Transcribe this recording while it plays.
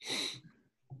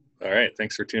All right.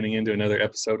 Thanks for tuning in to another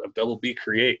episode of Double B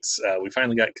Creates. We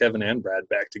finally got Kevin and Brad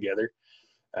back together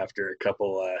after a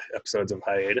couple episodes of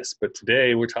hiatus. But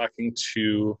today we're talking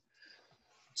to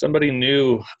somebody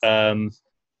new.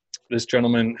 This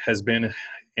gentleman has been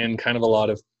in kind of a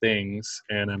lot of things,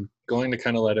 and I'm going to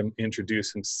kind of let him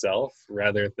introduce himself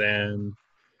rather than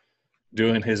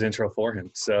doing his intro for him.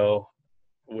 So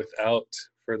without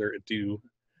further ado,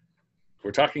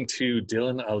 we're talking to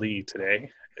Dylan Ali today.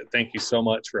 Thank you so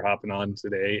much for hopping on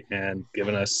today and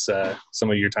giving us some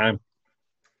of your time.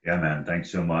 Yeah, man. Thanks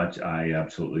so much. I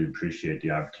absolutely appreciate the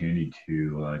opportunity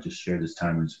to just share this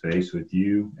time and space with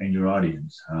you and your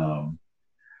audience.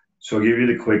 So I'll give you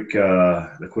the quick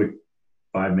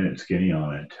 5-minute skinny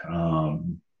on it.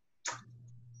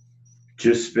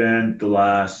 Just spent the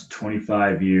last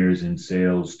 25 years in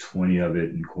sales, 20 of it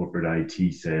in corporate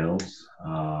IT sales.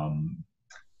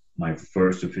 My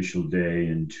first official day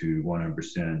into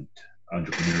 100%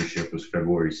 entrepreneurship was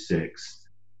February 6th.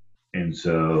 And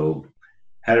so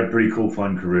had a pretty cool,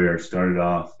 fun career. Started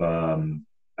off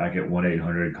back at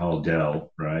 1-800 called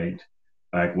Dell, right?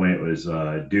 Back when it was,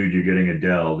 dude, you're getting a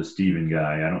Dell, the Steven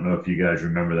guy. I don't know if you guys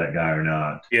remember that guy or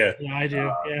not. Yeah, I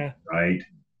do. Yeah. Right?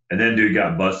 And then dude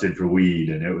got busted for weed,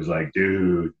 and it was like,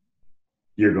 dude,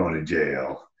 you're going to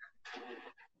jail.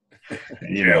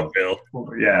 Bill.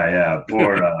 Yeah.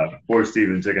 Poor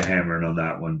Steven took a hammering on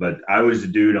that one. But I was the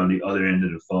dude on the other end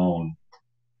of the phone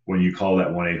when you call that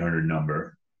 1-800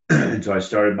 number. And so I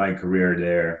started my career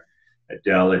there at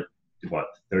Dell at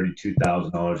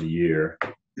 $32,000 a year.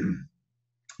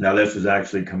 Now this was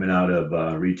actually coming out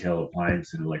of retail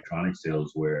appliance and electronic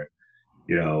sales, where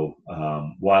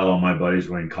while all my buddies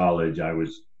were in college, I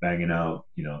was banging out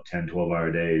 10,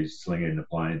 12-hour days slinging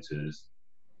appliances.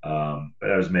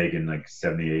 But I was making like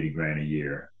 70, 80 grand a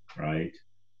year, right?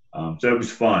 So it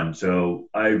was fun. So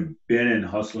I've been in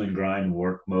hustle and grind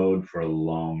work mode for a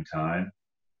long time.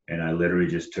 And I literally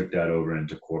just took that over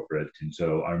into corporate. And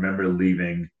so I remember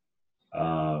leaving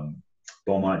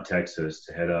Beaumont, Texas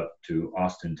to head up to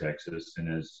Austin, Texas.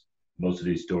 And as most of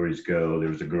these stories go, there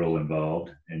was a girl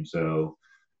involved. And so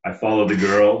I followed the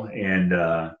girl, and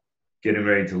getting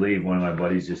ready to leave, one of my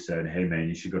buddies just said, "Hey, man,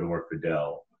 you should go to work for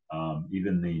Dell.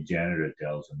 Even the janitor at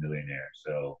Dell is a millionaire.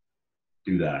 So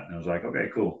do that." And I was like, okay,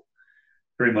 cool.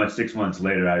 Pretty much 6 months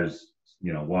later, I was,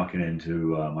 walking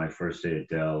into my first day at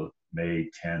Dell, May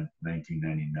 10th,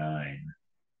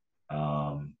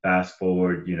 1999. Fast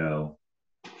forward,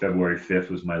 February 5th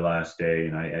was my last day,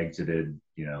 and I exited,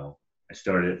 I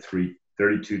started at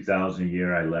 $32,000 a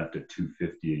year. I left at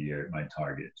 $250 a year at my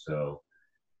target. So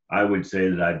I would say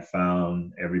that I'd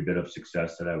found every bit of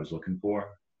success that I was looking for.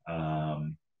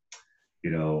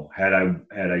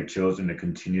 Had I chosen to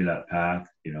continue that path,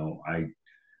 I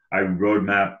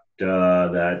roadmapped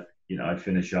that, I'd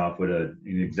finish off with an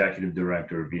executive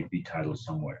director or VP title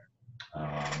somewhere.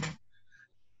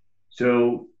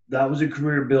 So that was a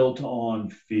career built on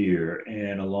fear.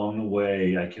 And along the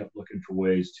way, I kept looking for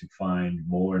ways to find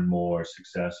more and more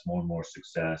success.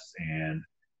 And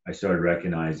I started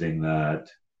recognizing that,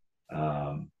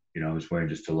 I was wearing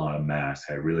just a lot of masks.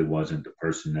 I really wasn't the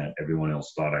person that everyone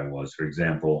else thought I was. For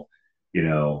example,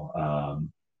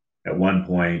 at one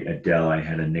point at Dell, I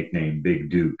had a nickname, Big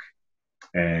Duke.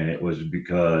 And it was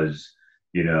because,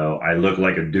 I looked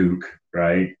like a Duke,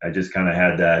 right? I just kind of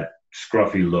had that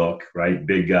scruffy look, right?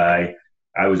 Big guy.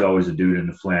 I was always a dude in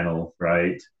the flannel,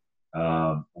 right?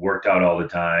 Worked out all the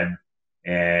time.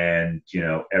 And,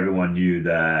 everyone knew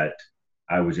that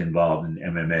I was involved in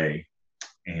MMA.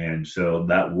 And so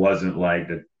that wasn't like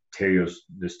the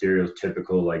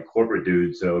stereotypical like corporate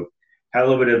dude. So had a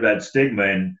little bit of that stigma,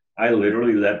 and I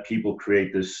literally let people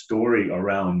create this story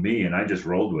around me, and I just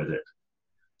rolled with it.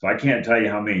 So I can't tell you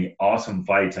how many awesome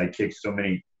fights I kicked so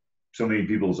many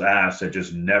people's ass that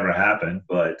just never happened.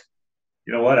 But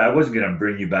you know what? I wasn't going to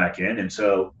bring you back in. And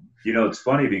so, it's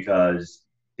funny because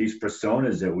these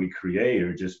personas that we create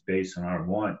are just based on our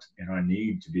want and our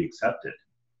need to be accepted,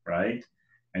 right?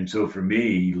 And so for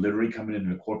me, literally coming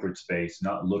into the corporate space,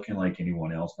 not looking like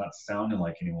anyone else, not sounding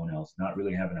like anyone else, not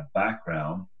really having a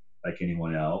background like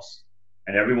anyone else,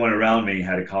 and everyone around me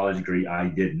had a college degree, I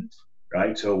didn't,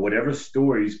 right? So whatever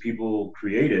stories people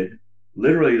created,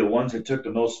 literally the ones that took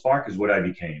the most spark is what I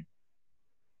became,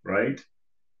 right?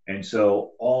 And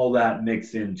so all that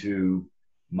mixed into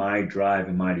my drive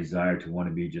and my desire to want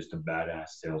to be just a badass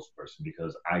salesperson,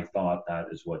 because I thought that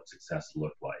is what success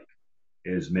looked like,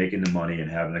 is making the money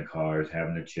and having the cars,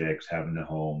 having the chicks, having the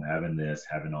home, having this,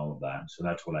 having all of that. So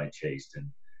that's what I chased. And,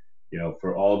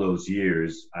 for all those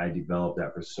years, I developed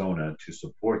that persona to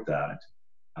support that.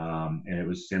 And it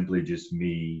was simply just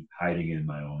me hiding in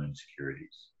my own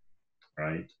insecurities,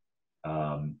 right?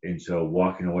 And so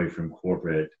walking away from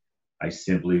corporate, I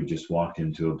simply just walked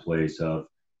into a place of,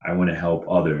 I want to help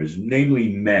others,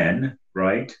 namely men,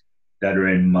 right? That are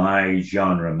in my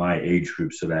genre, my age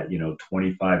group. So that,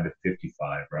 25 to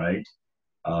 55, right?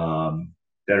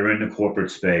 That are in the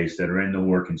corporate space, that are in the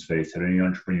working space, that are in the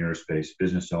entrepreneur space,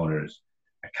 business owners.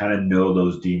 I kind of know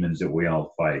those demons that we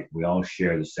all fight. We all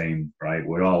share the same, right?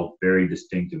 We're all very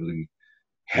distinctively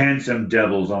handsome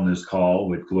devils on this call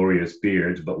with glorious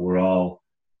beards, but we're all,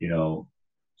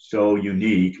 so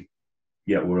unique,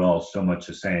 yet we're all so much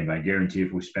the same. I guarantee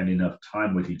if we spend enough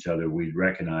time with each other, we'd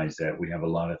recognize that we have a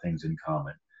lot of things in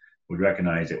common. We'd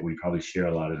recognize that we probably share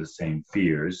a lot of the same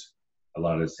fears, a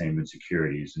lot of the same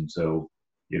insecurities. And so,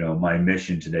 my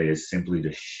mission today is simply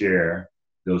to share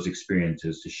those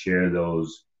experiences, to share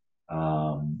those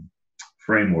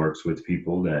frameworks with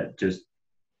people that just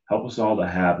help us all to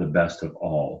have the best of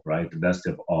all, right? The best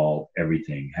of all,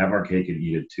 everything. Have our cake and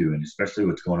eat it too. And especially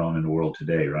what's going on in the world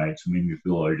today, right? So many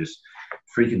people are just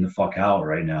freaking the fuck out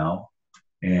right now.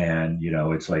 And,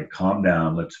 it's like, calm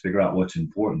down. Let's figure out what's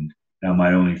important. Now,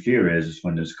 my only fear is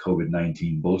when this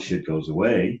COVID-19 bullshit goes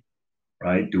away,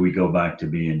 right? Do we go back to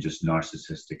being just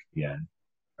narcissistic again,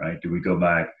 right? Do we go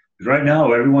back? Because right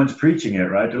now, everyone's preaching it,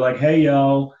 right? They're like, hey,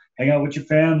 y'all, hang out with your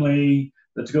family.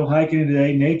 Let's go hiking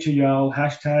today. Nature, y'all.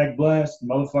 Hashtag blessed.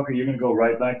 Motherfucker, you're going to go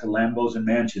right back to Lambos and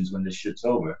mansions when this shit's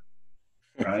over,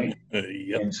 right?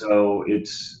 Yep. And so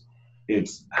it's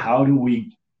how do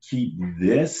we keep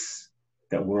this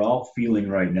that we're all feeling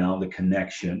right now, the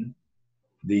connection,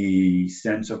 the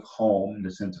sense of home,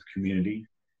 the sense of community.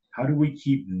 How do we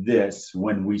keep this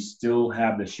when we still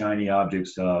have the shiny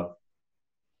objects of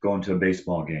going to a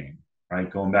baseball game,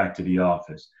 right? Going back to the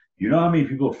office. You know how many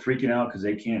people are freaking out because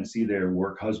they can't see their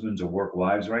work husbands or work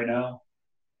wives right now?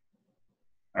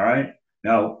 All right.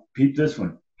 Now, peep this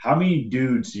one. How many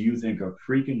dudes do you think are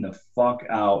freaking the fuck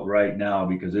out right now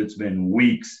because it's been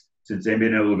weeks since they've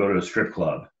been able to go to a strip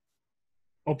club?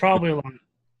 Well, probably a lot.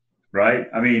 Right?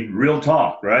 I mean, real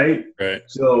talk, right? Right.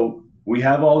 So we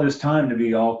have all this time to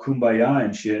be all kumbaya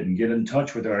and shit and get in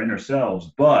touch with our inner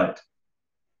selves. But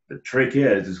the trick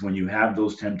is when you have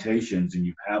those temptations and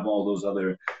you have all those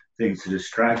other things to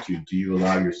distract you, do you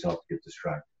allow yourself to get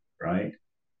distracted, right?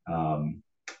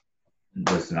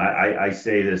 Listen, I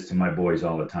say this to my boys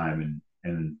all the time,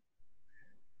 and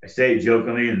I say it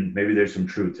jokingly, and maybe there's some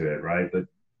truth to it, right? But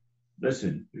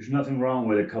listen, there's nothing wrong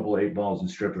with a couple of 8-balls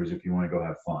and strippers if you want to go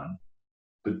have fun.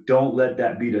 But don't let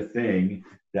that be the thing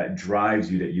that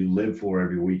drives you, that you live for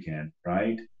every weekend,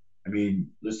 right? I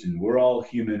mean, listen, we're all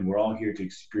human. We're all here to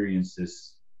experience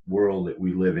this world that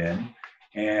we live in.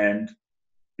 And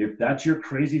if that's your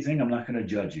crazy thing, I'm not going to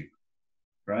judge you,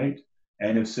 right?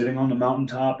 And if sitting on the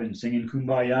mountaintop and singing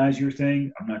Kumbaya is your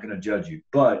thing, I'm not going to judge you.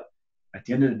 But at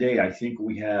the end of the day, I think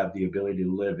we have the ability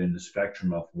to live in the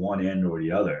spectrum of one end or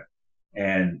the other.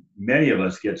 And many of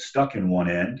us get stuck in one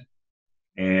end,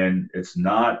 and it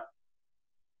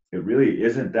really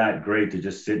isn't that great to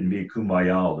just sit and be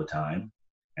Kumbaya all the time.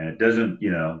 And it doesn't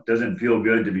feel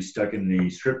good to be stuck in the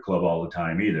strip club all the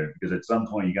time either, because at some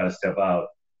point you got to step out.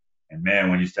 And man,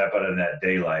 when you step out in that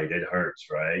daylight, it hurts,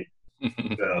 right?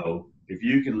 So if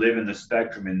you can live in the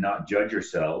spectrum and not judge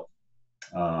yourself,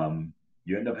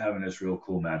 you end up having this real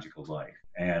cool, magical life.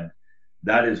 And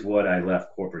that is what I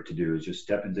left corporate to do, is just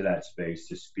step into that space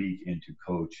to speak and to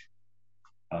coach,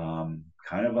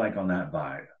 kind of like on that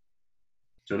vibe.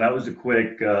 So that was a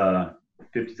quick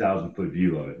 50,000 foot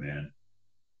view of it, man.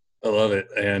 I love it.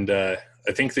 And I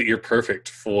think that you're perfect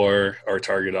for our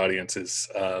target audiences,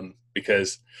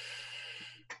 because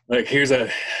like here's a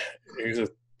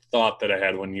thought that I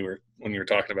had when you were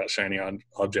talking about shiny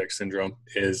object syndrome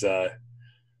is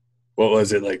what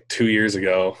was it, like 2 years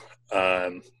ago?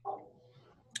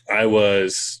 I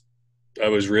was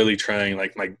really trying,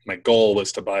 like my goal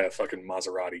was to buy a fucking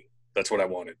Maserati. That's what I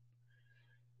wanted.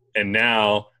 And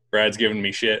now Brad's giving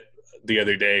me shit the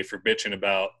other day for bitching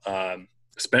about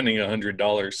spending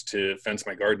 $100 to fence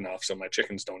my garden off so my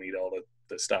chickens don't eat all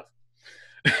the stuff.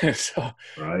 So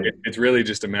right. It's really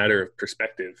just a matter of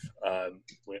perspective.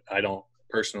 I don't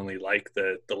personally like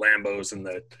the Lambos and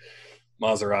the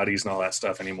Maseratis and all that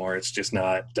stuff anymore. It's just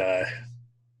not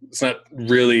it's not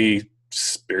really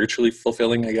spiritually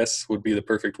fulfilling, I guess would be the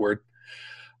perfect word.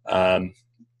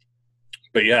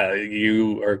 But yeah,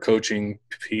 you are coaching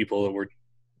people that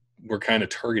we're kind of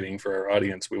targeting for our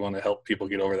audience. We want to help people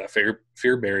get over that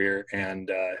fear barrier,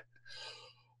 and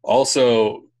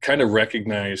also kind of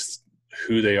recognize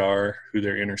who they are, who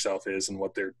their inner self is, and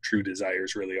what their true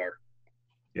desires really are.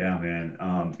 Yeah,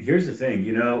 man. Here's the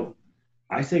thing,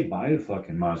 I say buy a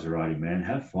fucking Maserati, man.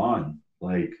 Have fun.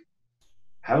 Like,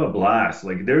 have a blast.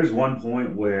 Like there's one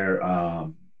point where,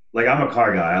 like I'm a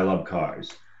car guy. I love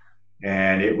cars,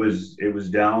 and it was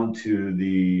down to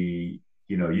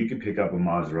you can pick up a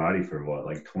Maserati for what,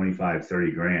 like 25,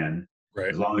 30 grand, Right.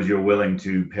 as long as you're willing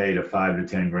to pay the 5 to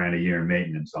 10 grand a year in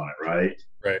maintenance on it, right?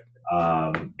 Right.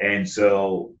 And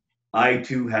so I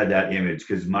too had that image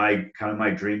because my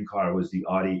dream car was the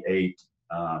Audi 8,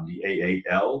 the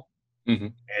A8L. Hmm.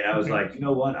 And I was Okay. like, you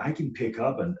know what? I can pick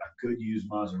up a good used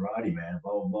Maserati, man,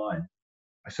 blah, blah, blah. And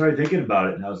I started thinking about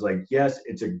it and I was like, yes,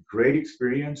 it's a great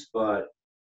experience, but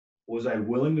was I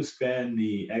willing to spend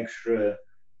the extra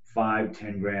 5,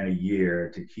 10 grand a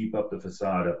year to keep up the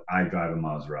facade of I drive a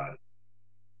Maserati,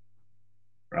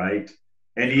 right?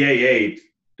 And the A8,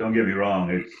 don't get me wrong,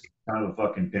 it's kind of a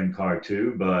fucking pimp car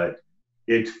too, but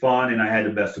it's fun and I had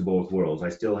the best of both worlds. I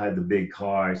still had the big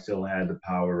car, I still had the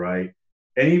power, right?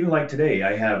 And even like today,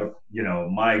 I have,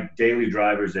 my daily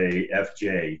driver's a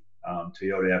FJ,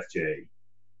 Toyota FJ,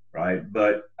 right?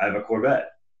 But I have a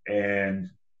Corvette and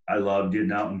I love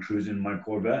getting out and cruising my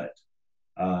Corvette.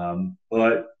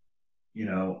 But, you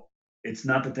know, it's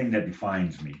not the thing that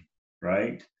defines me,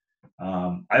 right?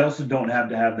 I also don't have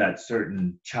to have that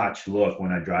certain chotch look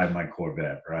when I drive my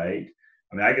Corvette, right?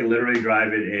 I mean, I could literally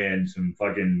drive it in some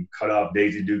fucking cut off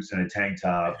Daisy Dukes and a tank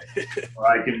top, or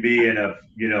I can be in a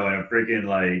freaking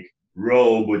like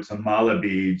robe with some mala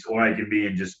beads, or I can be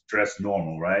in just dress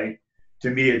normal, right? To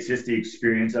me, it's just the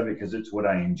experience of it because it's what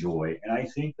I enjoy. And I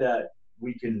think that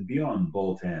we can be on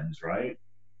both ends, right?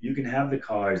 You can have the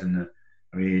cars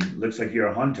I mean, looks like you're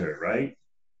a hunter, right?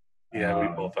 Yeah, we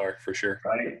Um, both are for sure.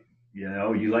 right?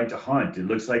 You like to hunt. It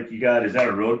looks like is that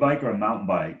a road bike or a mountain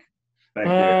bike back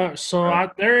there?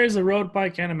 There is a road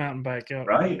bike and a mountain bike out.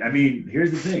 Right? I mean,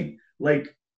 here's the thing.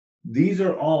 Like, these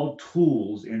are all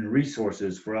tools and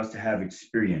resources for us to have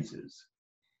experiences,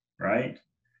 right?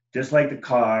 Just like the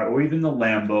car or even the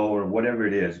Lambo or whatever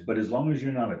it is. But as long as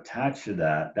you're not attached to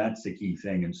that, that's the key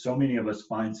thing. And so many of us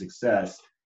find success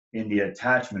in the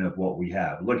attachment of what we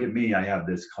have. Look at me, I have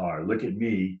this car. Look at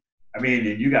me. I mean,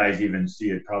 and you guys even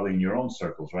see it probably in your own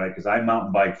circles, right? Because I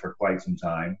mountain bike for quite some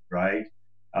time, right?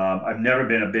 I've never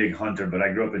been a big hunter, but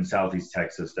I grew up in Southeast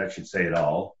Texas. That should say it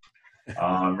all,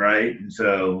 right? And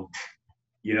so,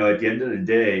 at the end of the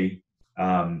day,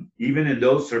 even in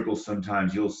those circles,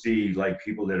 sometimes you'll see like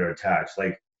people that are attached.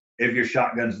 Like if your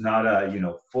shotgun's not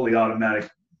a fully automatic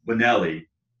Benelli,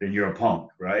 then you're a punk,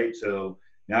 right? So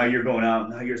now you're going out,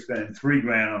 now you're spending 3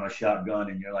 grand on a shotgun,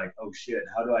 and you're like, oh shit,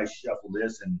 how do I shuffle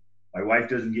this? And my wife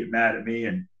doesn't get mad at me,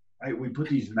 and right, we put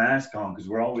these masks on because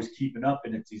we're always keeping up,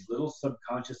 and it's these little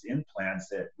subconscious implants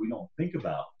that we don't think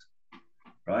about,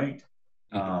 right?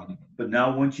 But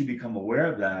now, once you become aware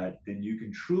of that, then you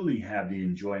can truly have the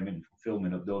enjoyment and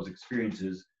fulfillment of those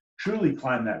experiences, truly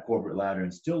climb that corporate ladder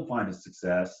and still find a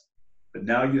success. But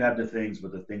now you have the things,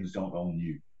 but the things don't own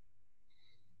you.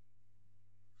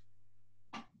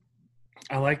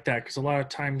 I like that because a lot of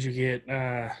times you get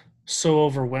so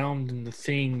overwhelmed in the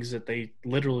things that they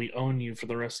literally own you for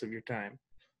the rest of your time.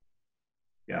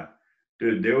 Yeah.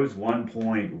 Dude, there was one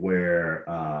point where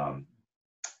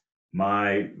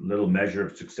my little measure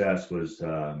of success was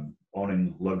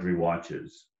owning luxury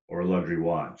watches or a luxury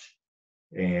watch.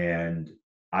 And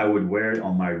I would wear it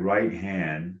on my right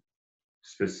hand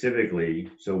specifically.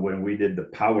 So when we did the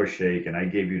power shake and I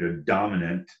gave you the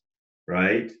dominant,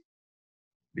 right?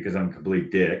 Because I'm a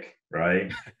complete dick, right?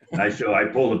 And I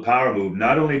pulled the power move.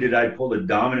 Not only did I pull the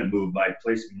dominant move by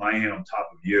placing my hand on top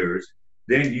of yours,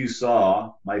 then you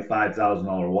saw my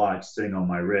 $5,000 watch sitting on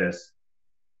my wrist.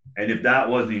 And if that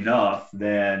wasn't enough,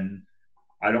 then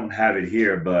I don't have it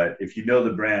here, but if you know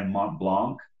the brand Mont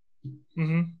Blanc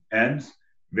Mm-hmm. pens,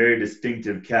 very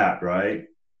distinctive cap, right?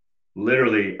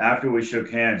 Literally, after we shook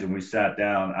hands and we sat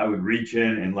down, I would reach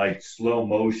in and like slow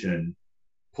motion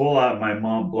pull out my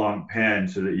Mont Blanc pen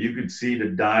so that you could see the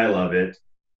dial of it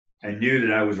and knew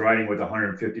that I was writing with a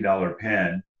 $150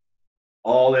 pen,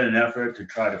 all in an effort to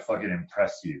try to fucking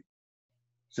impress you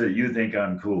so that you think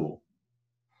I'm cool.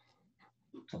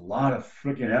 It's a lot of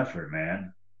freaking effort,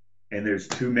 man. And there's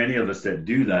too many of us that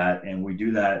do that, and we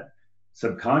do that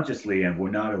subconsciously, and we're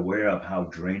not aware of how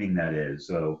draining that is.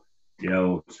 So,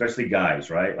 especially guys,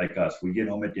 right? Like us, we get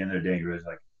home at the end of the day and you're just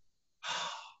like,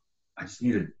 I just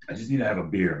need to have a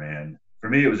beer, man. For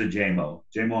me, it was a JMO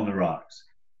on the rocks.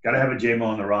 Got to have a JMO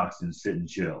on the rocks and sit and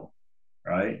chill,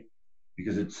 right?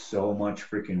 Because it's so much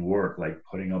freaking work, like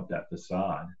putting up that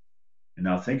facade. And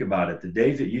now think about it: the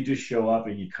days that you just show up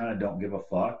and you kind of don't give a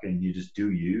fuck and you just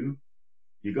do you,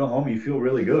 you go home, you feel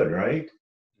really good, right?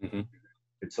 Mm-hmm.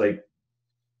 It's like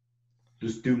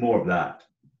just do more of that.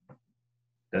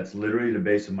 That's literally the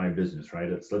base of my business, right?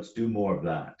 Let's do more of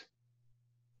that.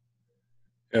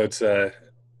 You know,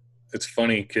 it's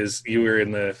funny because you were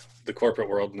in the corporate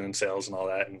world and in sales and all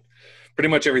that, and pretty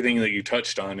much everything that you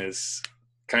touched on is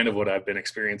kind of what I've been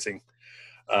experiencing.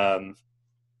 Um,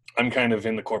 I'm kind of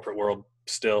in the corporate world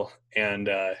still, and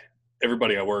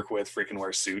everybody I work with freaking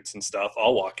wears suits and stuff.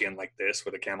 I'll walk in like this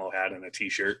with a camo hat and a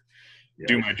t-shirt,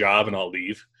 do Yeah. my job, and I'll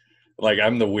leave. Like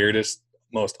I'm the weirdest,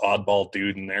 most oddball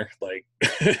dude in there. Like,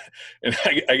 and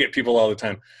I get people all the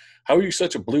time. How are you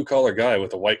such a blue collar guy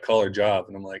with a white collar job?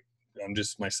 And I'm like, I'm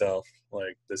just myself.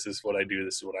 Like this is what I do.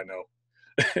 This is what I know.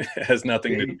 It has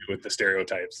nothing to do with the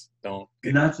stereotypes. Don't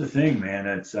And get that's the thing, man.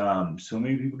 It's so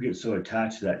many people get so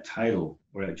attached to that title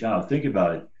or that job. Think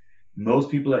about it. Most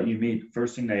people that you meet,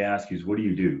 first thing they ask you is, "What do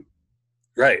you do?"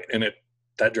 right, and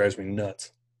that drives me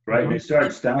nuts. Right? And they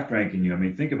start stack ranking you. I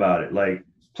mean, think about it. Like,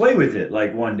 play with it.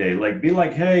 Like one day, like be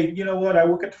like, "Hey, you know what? I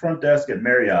work at the front desk at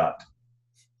Marriott,"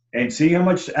 and see how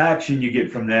much action you get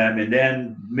from them. And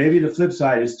then maybe the flip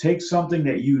side is take something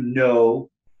that you know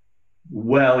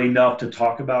well enough to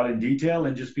talk about in detail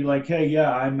and just be like, hey,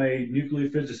 yeah, I'm a nuclear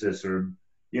physicist, or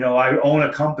I own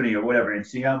a company or whatever, and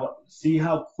see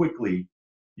how quickly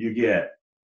you get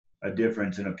a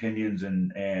difference in opinions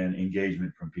and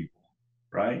engagement from people,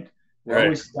 right? We're Right.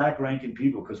 always stack ranking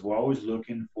people because we're always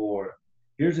looking for,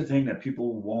 here's the thing that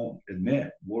people won't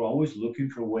admit, we're always looking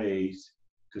for ways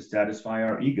to satisfy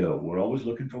our ego. We're always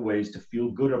looking for ways to feel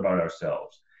good about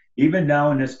ourselves. Even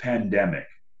now in this pandemic,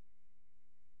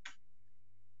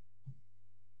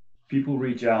 people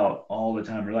reach out all the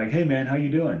time. They're like, hey man, how you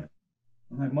doing?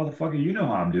 I'm like, motherfucker, you know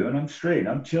how I'm doing. I'm straight.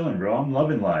 I'm chilling, bro. I'm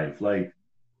loving life. Like,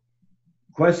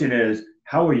 question is,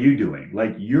 how are you doing?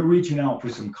 Like, you're reaching out for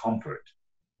some comfort.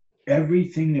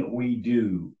 Everything that we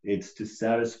do, it's to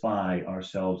satisfy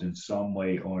ourselves in some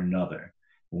way or another.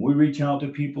 When we reach out to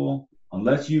people,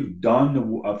 unless you've done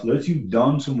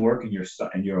some work and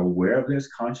you're aware of this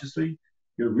consciously,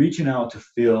 you're reaching out to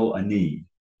fill a need.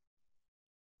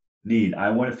 I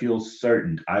want to feel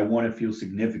certain. I want to feel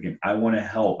significant. I want to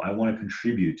help. I want to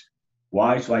contribute.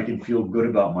 Why? So I can feel good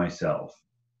about myself.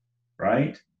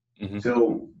 Right? Mm-hmm.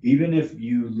 So even if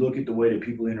you look at the way that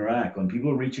people interact, when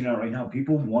people are reaching out right now,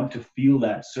 people want to feel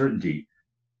that certainty.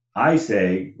 I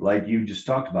say, like you just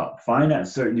talked about, find that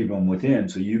certainty from within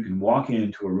so you can walk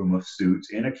into a room of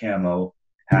suits in a camo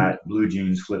hat, blue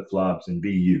jeans, flip flops, and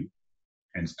be you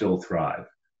and still thrive.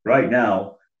 Right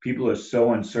now, people are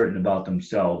so uncertain about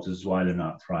themselves. This is why they're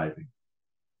not thriving,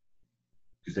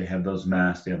 because they have those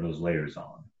masks, they have those layers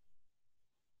on.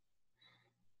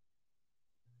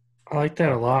 I like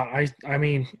that a lot. I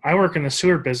mean, I work in the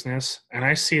sewer business, and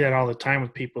I see that all the time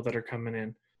with people that are coming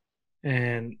in,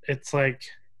 and it's like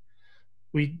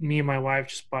me and my wife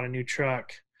just bought a new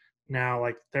truck. Now,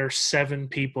 like, there's 7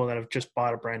 people that have just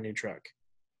bought a brand new truck,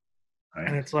 Right?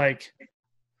 and it's like,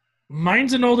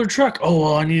 mine's an older truck. Oh,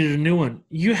 well, I needed a new one.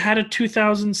 You had a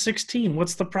 2016.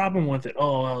 What's the problem with it?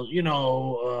 Oh,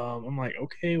 well, I'm like,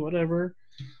 okay, whatever.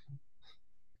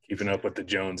 Keeping up with the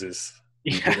Joneses.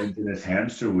 You get into this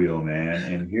hamster wheel,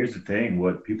 man. And here's the thing: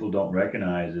 what people don't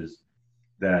recognize is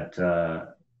that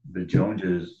the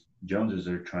Joneses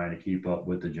are trying to keep up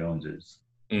with the Joneses,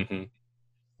 Mm-hmm.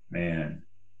 man.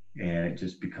 And it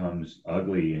just becomes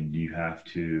ugly, and you have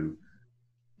to,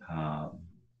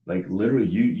 like, literally,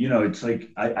 it's like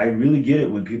I really get it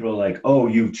when people are like, "Oh,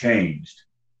 you've changed."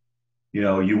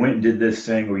 You went and did this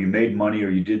thing, or you made money, or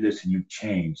you did this and you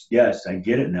changed. Yes, I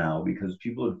get it now because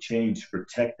people have changed to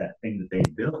protect that thing that they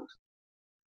built.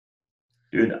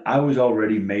 Dude, I was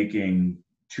already making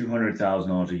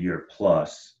 $200,000 a year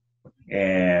plus,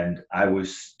 and I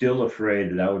was still afraid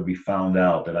that I would be found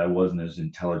out that I wasn't as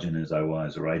intelligent as I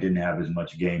was, or I didn't have as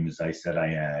much game as I said I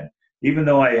had, even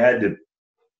though I had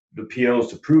the POs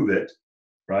to prove it,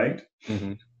 right?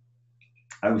 Mm-hmm.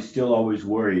 I was still always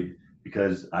worried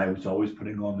because I was always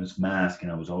putting on this mask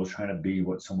and I was always trying to be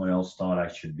what someone else thought I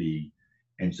should be.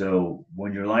 And so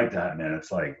when you're like that, man,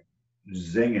 it's like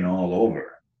zinging all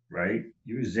over, right?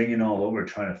 You're zinging all over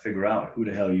trying to figure out who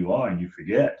the hell you are and you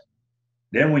forget.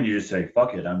 Then when you just say,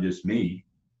 fuck it, I'm just me.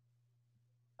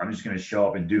 I'm just going to show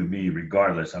up and do me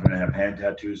regardless. I'm going to have hand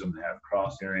tattoos. I'm going to have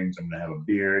cross earrings. I'm going to have a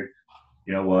beard.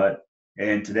 You know what?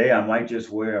 And today I might just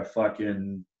wear a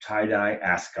fucking tie-dye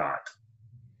ascot.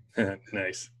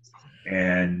 Nice.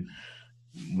 And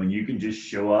when you can just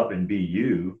show up and be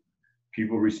you,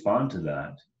 people respond to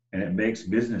that, and it makes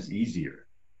business easier,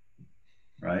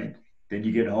 right? Then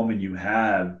you get home and you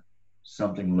have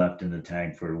something left in the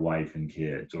tank for the wife and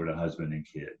kids, or the husband and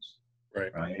kids,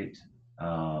 right?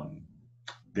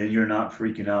 Then you're not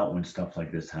freaking out when stuff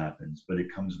like this happens. But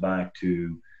it comes back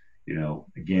to,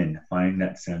 again, find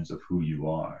that sense of who you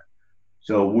are.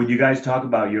 So when you guys talk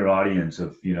about your audience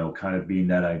of, kind of being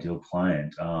that ideal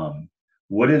client,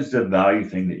 what is the value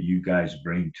thing that you guys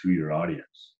bring to your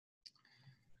audience?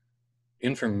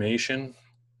 Information,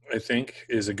 I think,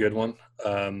 is a good one.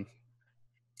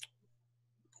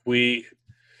 We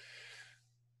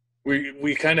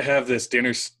we kind of have this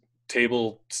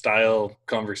table style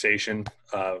conversation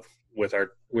with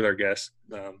our guests,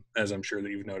 as I'm sure that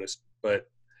you've noticed. But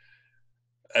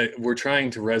we're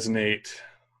trying to resonate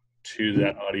to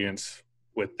that audience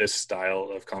with this style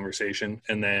of conversation,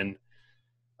 and then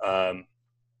um,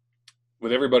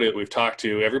 with everybody that we've talked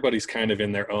to, everybody's kind of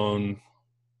in their own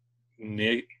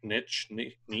niche,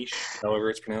 however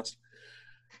it's pronounced.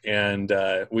 And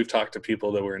we've talked to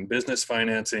people that were in business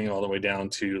financing all the way down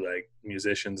to like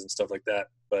musicians and stuff like that.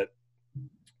 But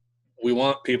we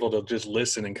want people to just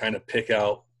listen and kind of pick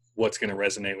out what's going to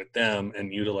resonate with them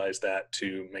and utilize that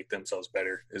to make themselves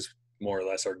better is more or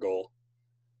less our goal.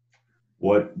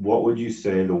 What would you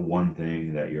say the one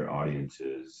thing that your audience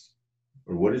is,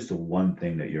 or what is the one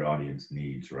thing that your audience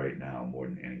needs right now more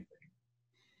than anything?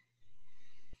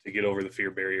 To get over the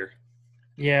fear barrier.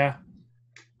 Yeah.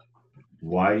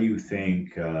 Why do you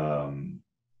think,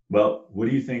 well, what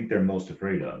do you think they're most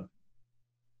afraid of?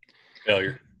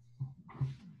 Failure.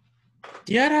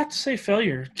 Yeah, I'd have to say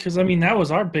failure, because I mean that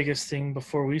was our biggest thing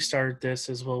before we started this.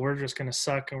 Is well, we're just going to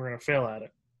suck and we're going to fail at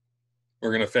it.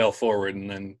 We're going to fail forward and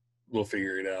then we'll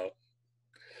figure it out.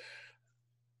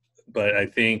 But I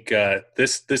think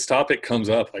this topic comes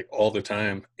up like all the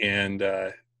time, and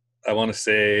I want to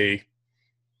say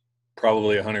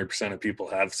probably 100% of people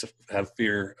have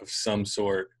fear of some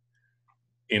sort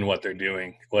in what they're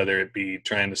doing, whether it be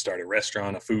trying to start a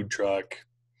restaurant, a food truck,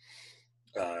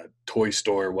 toy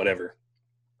store, whatever.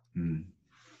 And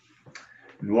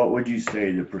what would you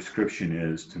say the prescription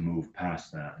is to move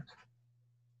past that?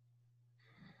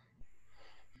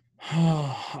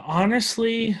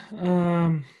 Honestly,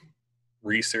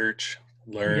 research,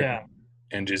 learn,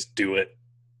 and just do it.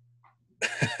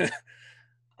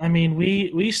 I mean,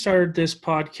 we started this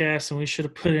podcast and we should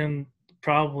have put in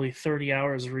probably 30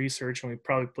 hours of research, and we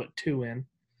probably put 2 in.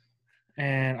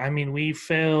 And I mean, we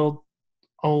failed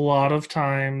a lot of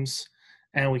times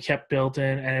and we kept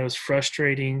building, and it was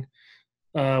frustrating.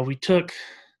 We took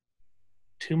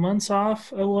 2 months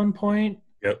off at one point.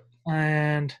 Yep.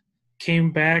 And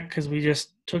came back because we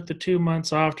just took the 2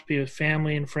 months off to be with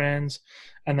family and friends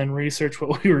and then research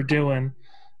what we were doing.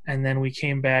 And then we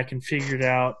came back and figured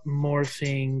out more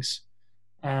things.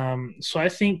 So I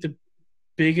think the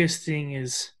biggest thing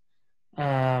is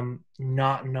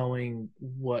not knowing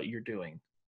what you're doing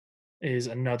is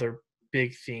another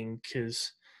big thing.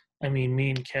 Because, I mean, me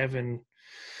and Kevin,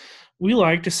 we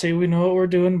like to say we know what we're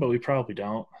doing, but we probably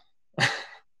don't. I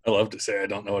love to say I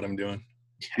don't know what I'm doing.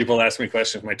 People ask me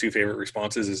questions. My 2 favorite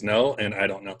responses is no, and I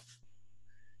don't know.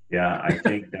 Yeah, I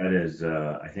think that is,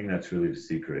 I think that's really the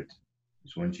secret.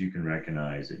 Is once you can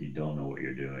recognize that you don't know what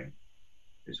you're doing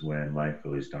is when life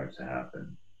really starts to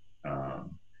happen.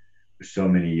 For so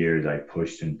many years, I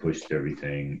pushed and pushed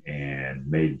everything and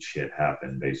made shit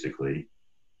happen, basically.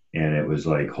 And it was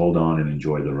like, hold on and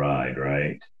enjoy the ride,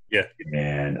 right? Yeah.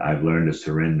 And I've learned to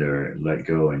surrender, let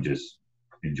go, and just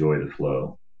enjoy the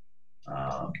flow.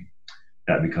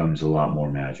 That becomes a lot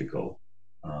more magical.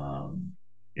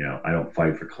 I don't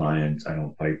fight for clients. I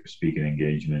don't fight for speaking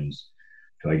engagements.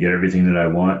 Do I get everything that I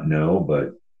want? No,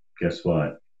 but guess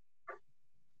what?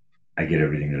 I get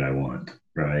everything that I want,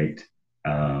 right?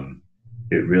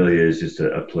 It really is just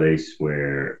a place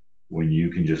where when you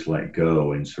can just let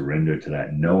go and surrender to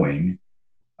that knowing.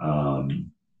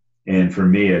 And for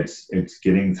me, it's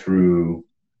getting through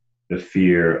the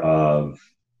fear of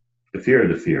the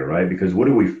fear, right? Because what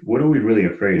are we really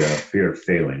afraid of? Fear of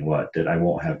failing. What? That I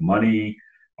won't have money.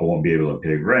 I won't be able to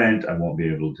pay rent. I won't be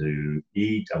able to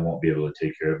eat. I won't be able to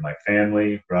take care of my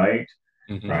family, right?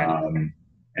 Mm-hmm.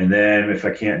 And then if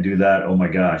I can't do that, oh my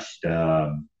gosh,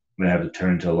 I'm going to have to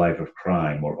turn to a life of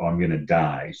crime, or I'm going to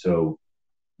die. So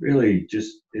really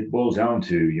just, it boils down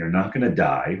to, you're not going to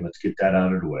die. Let's get that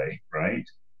out of the way, right?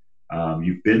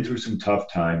 You've been through some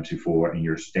tough times before, and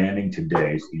you're standing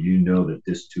today, so you know that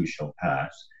this too shall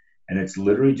pass. And it's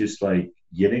literally just like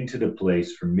getting to the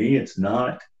place. For me, it's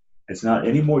not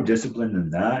any more discipline than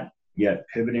that, yet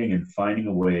pivoting and finding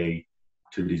a way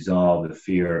to dissolve the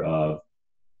fear of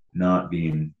not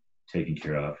being taken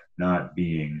care of, not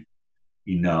being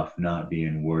enough, not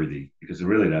being worthy. Because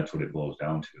really that's what it boils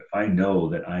down to. If I know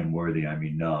that I'm worthy, I'm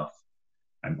enough,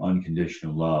 I'm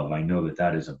unconditional love, I know that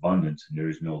that is abundance and there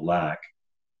is no lack.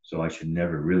 So I should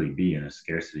never really be in a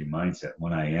scarcity mindset.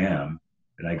 When I am,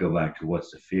 then I go back to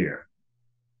what's the fear?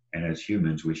 And as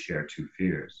humans, we share 2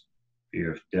 fears.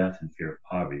 Fear of death and fear of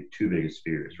poverty, two biggest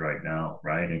fears right now,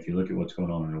 right? And if you look at what's going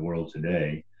on in the world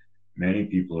today, many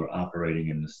people are operating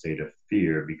in the state of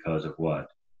fear because of what?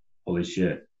 Holy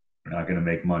shit, we're not going to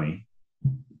make money.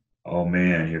 Oh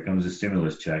man, here comes a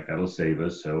stimulus check. That'll save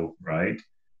us. So, right?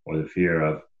 Or the fear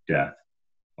of death.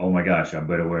 Oh my gosh, I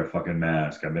better wear a fucking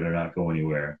mask. I better not go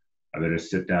anywhere. I better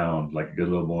sit down like a good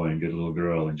little boy and good little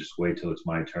girl and just wait till it's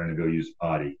my turn to go use the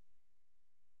potty.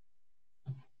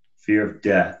 Fear of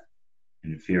death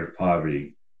and fear of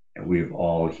poverty, and we have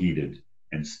all heeded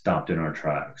and stopped in our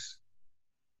tracks.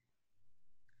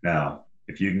 Now,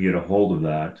 if you can get a hold of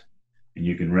that and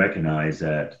you can recognize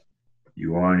that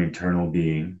you are an eternal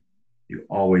being, you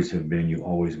always have been, you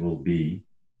always will be.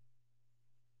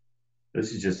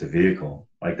 This is just a vehicle,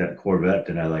 like that Corvette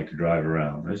that I like to drive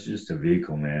around. This is just a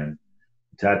vehicle, man.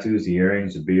 The tattoos, the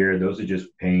earrings, the beard, those are just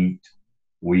paint,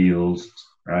 wheels,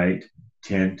 right?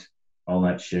 Tint, all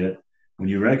that shit. When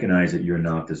you recognize that you're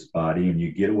not this body and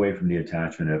you get away from the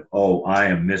attachment of, oh, I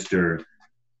am Mr.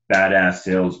 Badass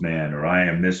salesman, or I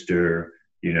am Mr.,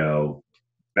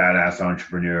 badass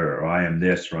entrepreneur, or I am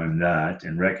this, or I'm that,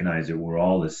 and recognize that we're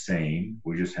all the same.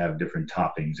 We just have different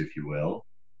toppings, if you will,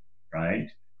 right?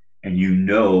 And you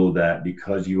know that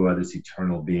because you are this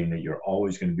eternal being, that you're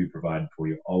always going to be provided for,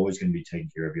 you're always going to be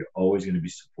taken care of, you're always going to be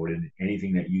supported, and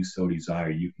anything that you so desire,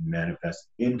 you can manifest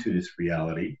into this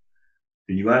reality.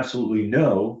 Then you absolutely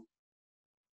know,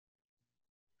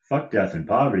 fuck death and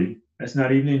poverty. That's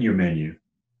not even in your menu,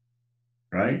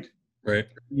 right? Right.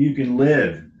 You can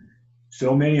live.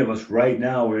 So many of us right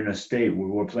now are in a state where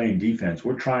we're playing defense.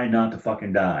 We're trying not to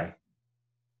fucking die.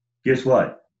 Guess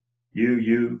what?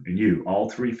 You, and you, all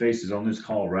three faces on this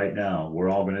call right now, we're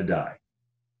all going to die.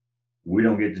 We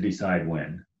don't get to decide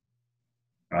when,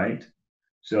 right?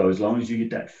 So as long as you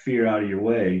get that fear out of your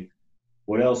way,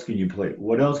 what else can you play?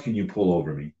 What else can you pull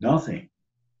over me? Nothing.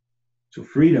 So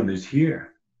freedom is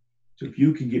here. So if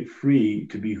you can get free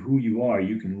to be who you are,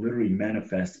 you can literally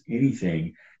manifest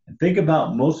anything. And think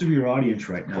about most of your audience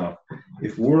right now.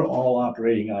 If we're all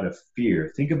operating out of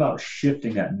fear, think about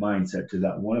shifting that mindset to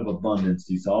that one of abundance,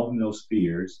 dissolving those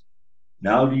fears.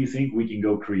 Now do you think we can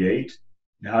go create?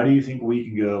 Now do you think we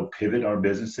can go pivot our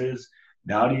businesses?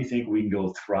 Now do you think we can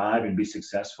go thrive and be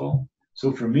successful?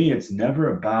 So for me, it's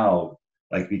never about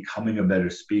like becoming a better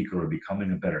speaker or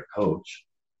becoming a better coach.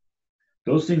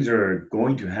 Those things are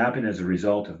going to happen as a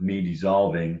result of me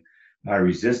dissolving my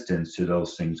resistance to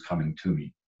those things coming to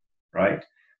me, right?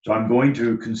 So I'm going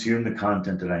to consume the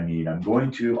content that I need. I'm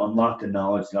going to unlock the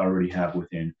knowledge that I already have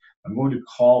within. I'm going to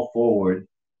call forward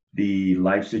the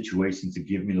life situations to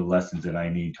give me the lessons that I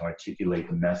need to articulate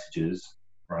the messages,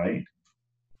 right?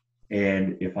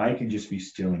 And if I can just be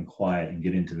still and quiet and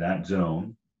get into that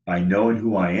zone by knowing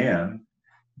who I am,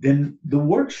 then the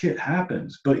work shit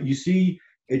happens. But you see,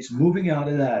 it's moving out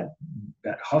of that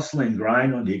hustle and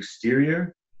grind on the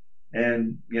exterior.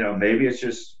 And, maybe it's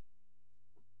just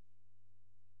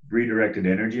redirected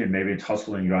energy, and maybe it's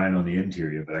hustle and grind on the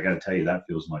interior. But I got to tell you, that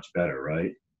feels much better,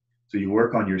 right? So you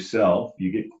work on yourself,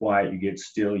 you get quiet, you get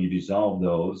still, you dissolve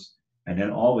those. And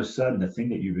then all of a sudden, the thing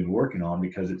that you've been working on,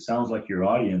 because it sounds like your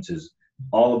audience is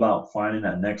all about finding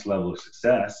that next level of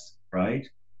success, right?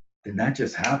 Then that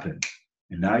just happened.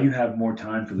 And now you have more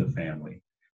time for the family.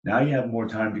 Now you have more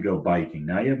time to go biking.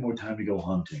 Now you have more time to go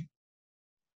hunting,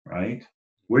 right?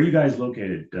 Where are you guys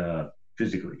located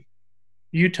physically?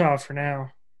 Utah for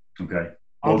now. Okay.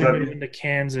 I'll be moving to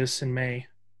Kansas in May.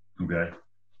 Okay.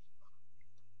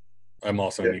 I'm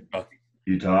also in Utah.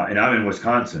 Utah, and I'm in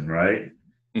Wisconsin, right?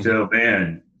 Mm-hmm. So,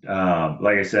 man,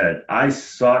 like I said,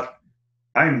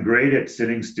 I'm great at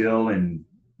sitting still and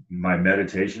my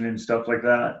meditation and stuff like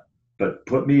that. But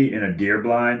put me in a deer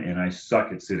blind and I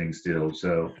suck at sitting still.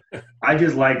 So I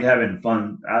just like having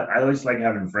fun. I just like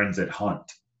having friends that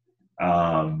hunt.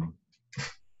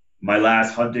 My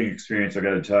last hunting experience, I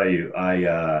got to tell you,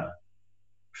 I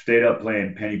stayed up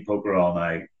playing penny poker all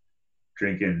night,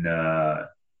 drinking, I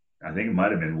think it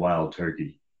might have been wild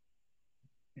turkey.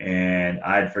 And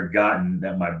I'd forgotten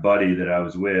that my buddy that I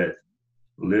was with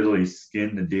literally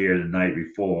skinned the deer the night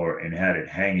before and had it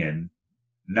hanging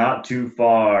not too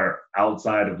far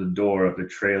outside of the door of the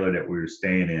trailer that we were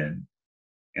staying in.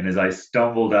 And as I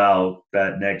stumbled out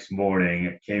that next morning,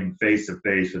 it came face to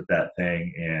face with that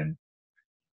thing and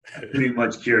pretty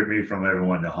much cured me from ever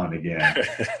wanting to hunt again.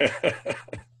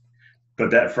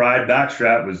 But that fried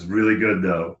backstrap was really good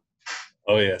though.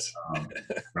 Oh, yes.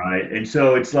 Right. And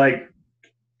so it's like,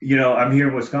 I'm here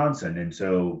in Wisconsin. And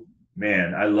so,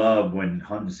 man, I love when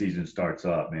hunting season starts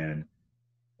up, man.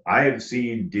 I have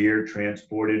seen deer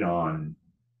transported on,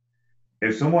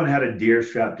 if someone had a deer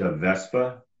strapped to a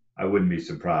Vespa I wouldn't be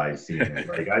surprised seeing it.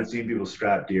 Like I've seen people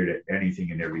strap deer to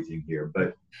anything and everything here,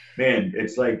 but man,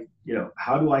 it's like,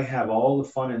 how do I have all the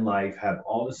fun in life, have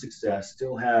all the success,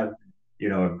 still have,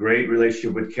 a great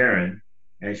relationship with Karen,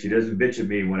 and she doesn't bitch at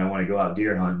me when I want to go out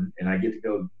deer hunting, and I get to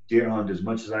go deer hunt as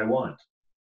much as I want.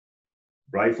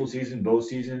 Rifle season, bow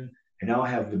season, and now I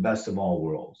have the best of all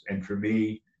worlds. And for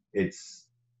me,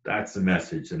 that's the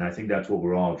message, and I think that's what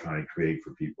we're all trying to create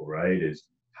for people, right? Is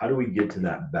how do we get to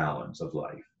that balance of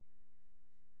life?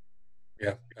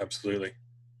 Yeah, absolutely.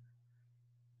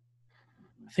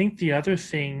 I think the other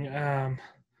thing, it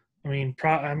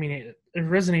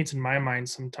resonates in my mind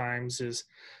sometimes is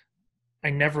I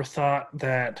never thought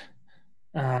that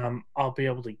I'll be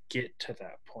able to get to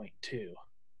that point too.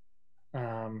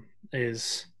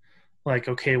 Is like,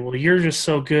 okay, well, you're just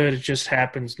so good, it just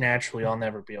happens naturally. I'll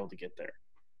never be able to get there.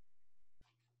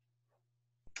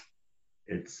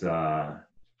 It's, I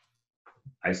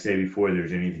say before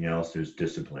there's anything else, there's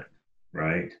discipline,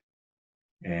 right?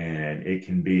 And it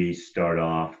can be start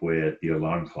off with the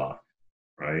alarm clock,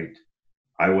 right?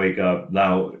 I wake up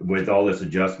now with all this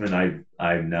adjustment.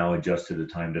 I've now adjusted the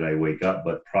time that I wake up,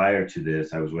 but prior to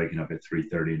this, I was waking up at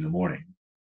 3:30 in the morning,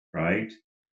 right?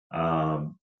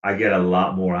 I get a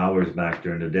lot more hours back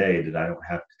during the day that I don't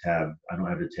have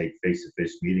to take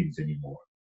face-to-face meetings anymore,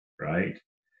 right?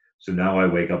 So now I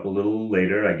wake up a little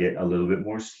later. I get a little bit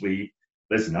more sleep.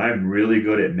 Listen, I'm really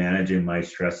good at managing my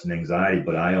stress and anxiety,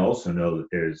 but I also know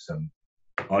that there's some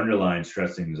underlying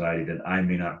stress and anxiety that I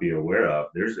may not be aware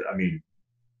of.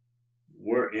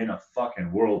 We're in a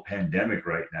fucking world pandemic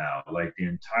right now. Like the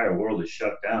entire world is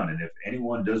shut down. And if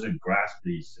anyone doesn't grasp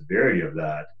the severity of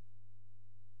that,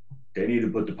 they need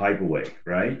to put the pipe away,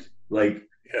 right? Like,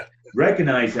 yeah.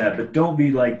 Recognize that, but don't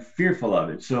be like fearful of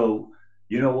it. So,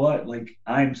 you know what? Like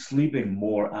I'm sleeping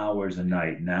more hours a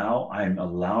night now. I'm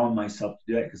allowing myself to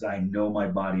do that because I know my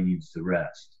body needs to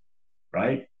rest,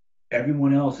 right?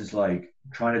 Everyone else is like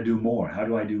trying to do more. How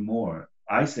do I do more?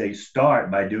 I say start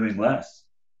by doing less.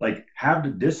 Like have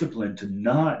the discipline to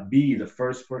not be the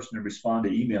first person to respond to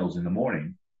emails in the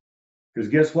morning. Because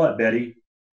guess what, Betty?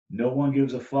 No one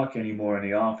gives a fuck anymore in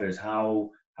the office how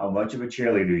much of a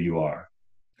cheerleader you are.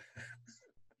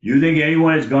 You think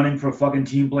anyone is gunning for a fucking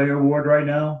team player award right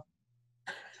now?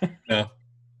 No.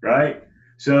 Right?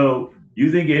 So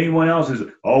you think anyone else is,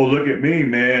 oh, look at me,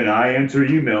 man. I answer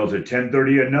emails at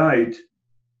 10:30 at night.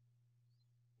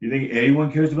 You think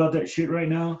anyone cares about that shit right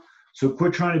now? So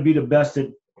quit trying to be the best at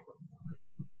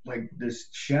like this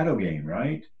shadow game,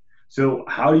 right? So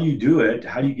how do you do it?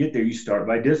 How do you get there? You start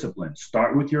by discipline.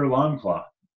 Start with your alarm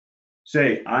clock.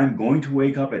 Say, I'm going to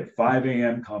wake up at 5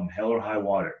 a.m. come hell or high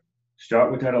water.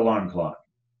 Start with that alarm clock.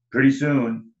 Pretty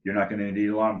soon, you're not going to need the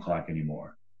alarm clock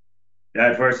anymore.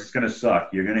 At first, it's going to suck.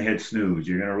 You're going to hit snooze.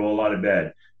 You're going to roll out of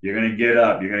bed. You're going to get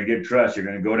up. You're going to get dressed. You're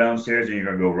going to go downstairs, and you're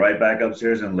going to go right back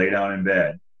upstairs and lay down in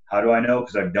bed. How do I know?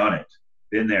 Because I've done it.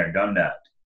 Been there, done that,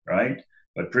 right?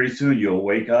 But pretty soon, you'll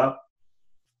wake up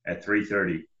at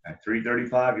 3:30. At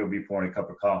 3:35, you'll be pouring a cup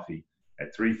of coffee.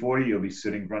 At 3:40, you'll be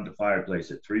sitting in front of the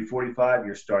fireplace. At 3:45,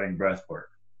 you're starting breath work,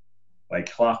 like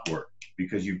clockwork,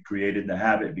 because you've created the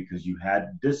habit, because you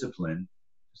had discipline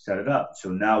to set it up.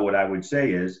 So now what I would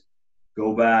say is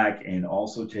go back and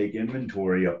also take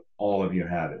inventory of all of your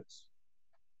habits.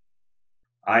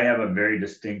 I have a very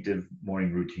distinctive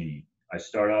morning routine. I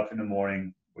start off in the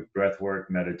morning with breath work,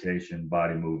 meditation,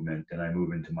 body movement, and I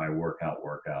move into my workout,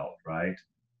 right?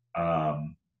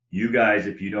 You guys,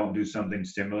 if you don't do something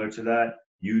similar to that,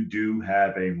 you do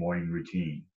have a morning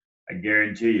routine. I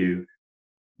guarantee you,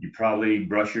 you probably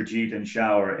brush your teeth and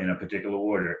shower in a particular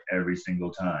order every single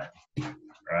time,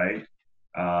 right?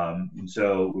 And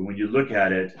so when you look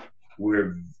at it,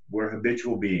 we're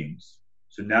habitual beings.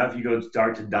 So now if you go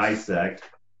start to dissect,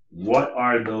 what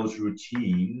are those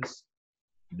routines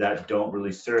that don't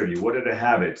really serve you? What are the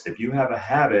habits? If you have a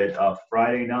habit of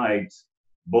Friday nights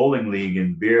bowling league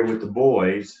and beer with the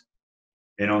boys,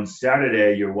 and on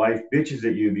Saturday your wife bitches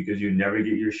at you because you never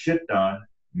get your shit done,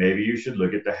 maybe you should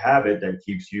look at the habit that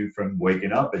keeps you from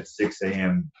waking up at 6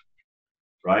 a.m.,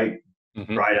 right?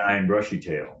 Mm-hmm. Bright-eyed and brushy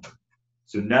tail.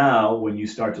 So now when you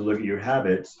start to look at your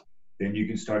habits, then you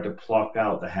can start to pluck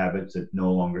out the habits that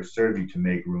no longer serve you to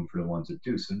make room for the ones that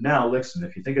do. So now listen,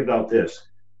 if you think about this,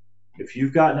 if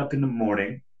you've gotten up in the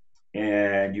morning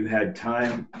and you had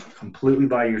time completely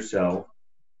by yourself,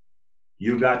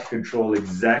 you got to control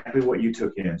exactly what you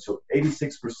took in. So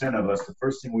 86% of us, the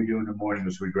first thing we do in the morning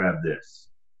is we grab this,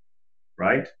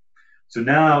 right? So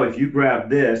now if you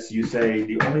grab this, you say,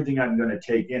 the only thing I'm going to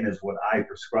take in is what I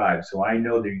prescribe. So I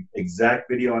know the exact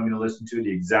video I'm going to listen to,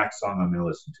 the exact song I'm going to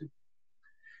listen to.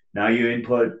 Now you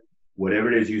input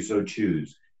whatever it is you so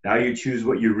choose. Now you choose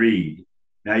what you read.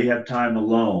 Now you have time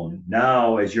alone.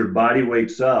 Now, as your body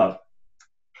wakes up,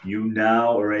 you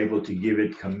now are able to give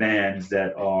it commands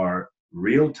that are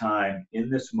real time in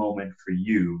this moment for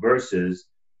you versus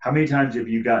how many times have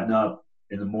you gotten up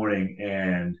in the morning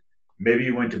and maybe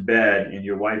you went to bed and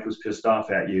your wife was pissed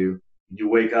off at you and you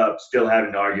wake up still having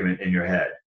an argument in your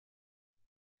head,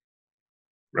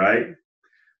 right?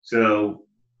 So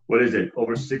what is it?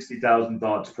 Over 60,000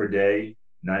 thoughts per day.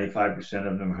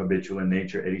 95% of them are habitual in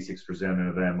nature. 86%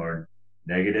 of them are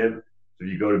negative. So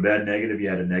if you go to bed negative, you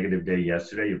had a negative day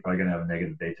yesterday, you're probably going to have a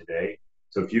negative day today.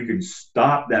 So if you can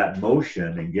stop that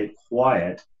motion and get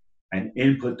quiet and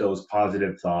input those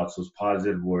positive thoughts, those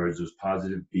positive words, those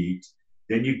positive beats,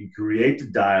 then you can create the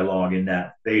dialogue in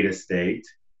that theta state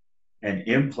and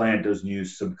implant those new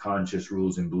subconscious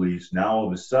rules and beliefs. Now, all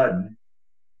of a sudden,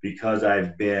 because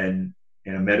I've been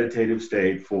in a meditative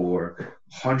state for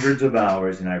hundreds of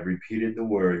hours and I've repeated the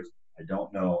words, I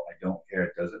don't know, I don't care,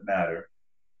 it doesn't matter.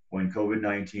 When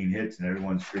COVID-19 hits and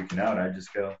everyone's freaking out, I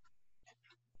just go,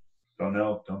 don't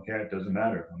know, don't care, it doesn't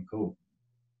matter, I'm cool,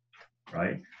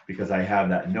 right? Because I have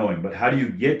that knowing. But how do you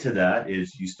get to that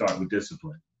is you start with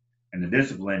discipline. And the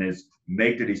discipline is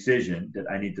make the decision that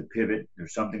I need to pivot.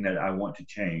 There's something that I want to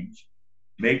change.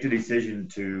 Make the decision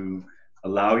to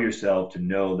allow yourself to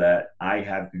know that I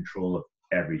have control of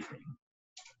everything.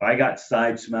 If I got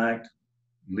side smacked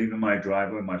leaving my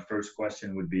driveway, my first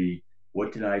question would be,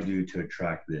 what did I do to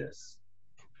attract this?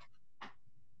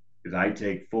 Because I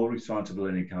take full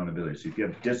responsibility and accountability. So if you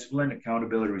have discipline,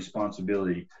 accountability,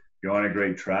 responsibility, you're on a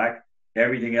great track.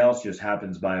 Everything else just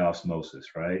happens by osmosis,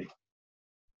 right?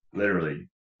 Literally.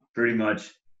 Pretty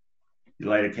much, you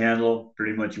light a candle,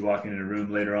 pretty much you walk into a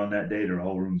room later on that day, the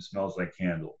whole room smells like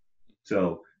candle.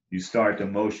 So you start the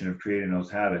motion of creating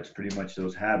those habits. Pretty much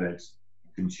those habits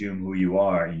consume who you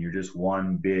are, and you're just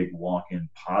one big walk-in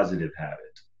positive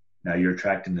habit. Now you're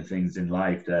attracting the things in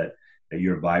life that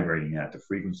you're vibrating at, the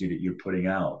frequency that you're putting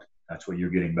out. That's what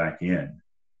you're getting back in,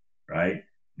 right?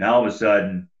 Now all of a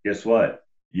sudden, guess what?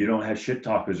 You don't have shit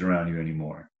talkers around you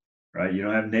anymore, right? You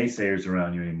don't have naysayers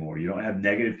around you anymore. You don't have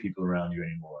negative people around you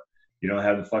anymore. You don't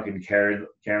have the fucking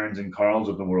Karens and Carls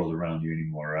of the world around you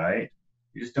anymore, right?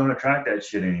 You just don't attract that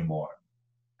shit anymore.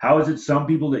 How is it some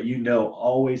people that you know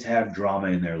always have drama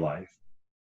in their life?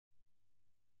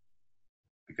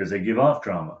 Because they give off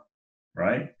drama,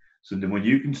 right? So then when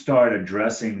you can start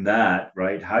addressing that,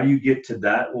 right? How do you get to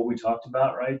that, what we talked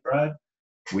about, right, Brad?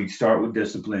 We start with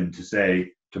discipline to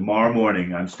say, tomorrow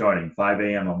morning, I'm starting 5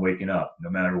 a.m., I'm waking up no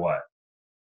matter what.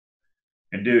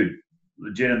 And dude,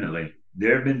 legitimately,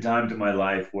 there have been times in my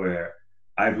life where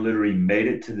I've literally made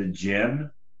it to the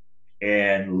gym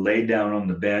and laid down on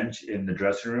the bench in the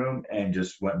dressing room and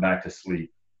just went back to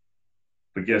sleep.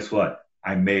 But guess what?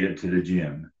 I made it to the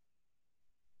gym.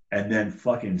 And then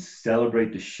fucking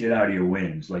celebrate the shit out of your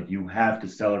wins. Like, you have to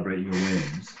celebrate your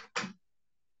wins.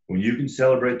 When you can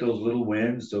celebrate those little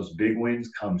wins, those big wins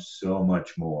come so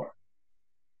much more,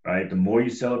 right? The more you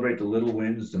celebrate the little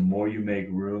wins, the more you make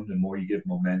room, the more you give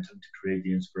momentum to create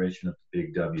the inspiration of the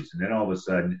big W's. And then all of a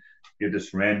sudden, you have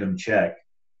this random check,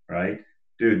 right?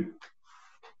 Dude,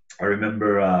 I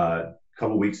remember a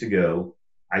couple weeks ago,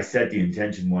 I set the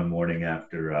intention one morning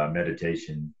after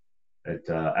meditation.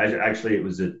 Actually, it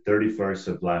was the 31st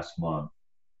of last month.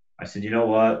 I said, you know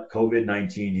what?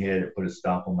 COVID-19 hit. It put a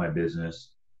stop on my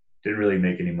business. Didn't really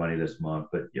make any money this month.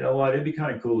 But you know what? It'd be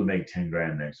kind of cool to make 10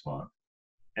 grand next month.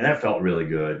 And that felt really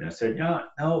good. And I said, no,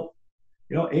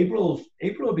 April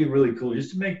will be really cool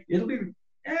just to make,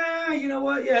 you know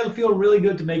what? Yeah, it'll feel really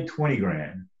good to make 20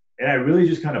 grand. And I really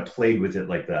just kind of played with it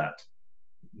like that.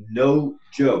 No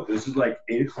joke. This is like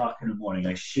 8 o'clock in the morning.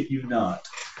 I shit you not.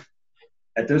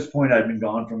 At this point, I'd been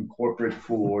gone from corporate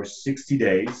for 60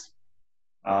 days,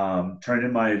 turned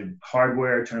in my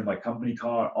hardware, turned in my company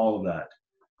car, all of that.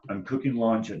 I'm cooking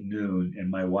lunch at noon,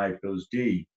 and my wife goes,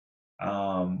 D, there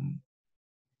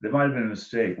might have been a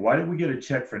mistake. Why did we get a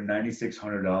check for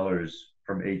 $9,600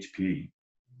 from HP?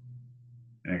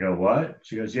 And I go, what?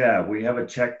 She goes, yeah, we have a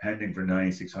check pending for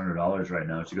 $9,600 right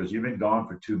now. She goes, you've been gone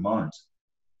for 2 months.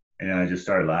 And I just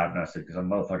started laughing. I said, because I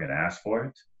motherfucking asked for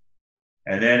it.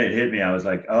 And then it hit me. I was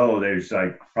like, oh, there's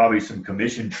like probably some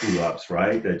commission true-ups,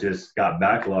 right? That just got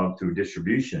backlogged through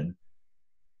distribution.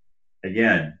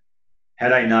 Again,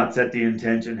 had I not set the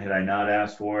intention, had I not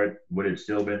asked for it, would it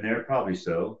still been there? Probably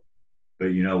so. But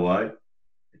you know what?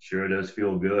 It sure does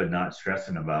feel good not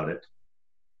stressing about it.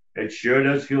 It sure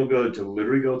does feel good to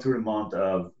literally go through the month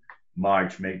of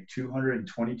March, make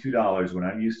 $222 when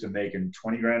I'm used to making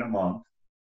 20 grand a month,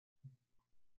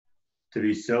 to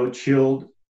be so chilled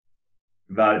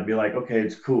about it, be like, okay,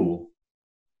 it's cool.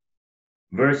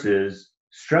 versus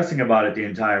stressing about it the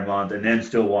entire month and then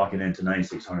still walking into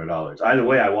 $9,600. Either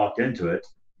way, I walked into it.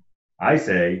 I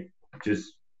say,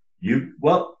 just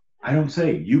I don't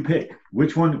say, you pick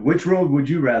which road would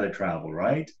you rather travel,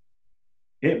 right?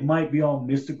 It might be all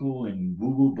mystical and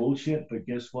woo-woo bullshit, but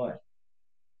guess what?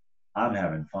 I'm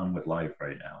having fun with life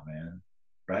right now, man.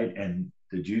 Right? And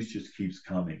the juice just keeps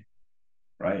coming.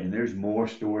 Right? And there's more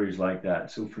stories like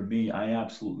that. So for me, I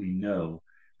absolutely know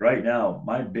right now,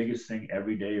 my biggest thing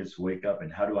every day is to wake up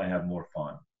and how do I have more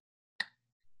fun?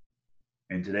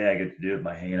 And today I get to do it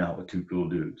by hanging out with two cool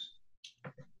dudes.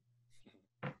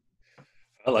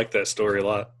 I like that story a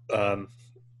lot.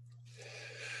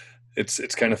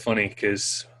 It's kind of funny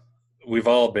because we've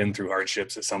all been through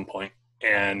hardships at some point,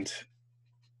 and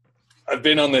I've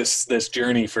been on this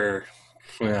journey for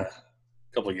a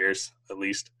couple of years at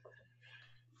least.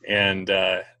 And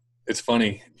it's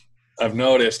funny. I've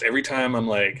noticed every time I'm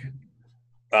like,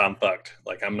 I'm fucked.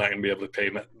 Like, I'm not going to be able to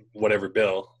pay whatever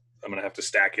bill. I'm going to have to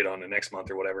stack it on the next month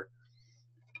or whatever.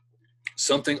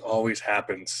 Something always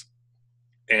happens.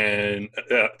 And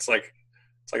it's like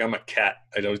I'm a cat.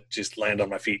 I don't just land on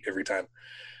my feet every time.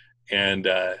 And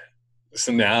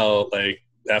so now, like,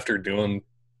 after doing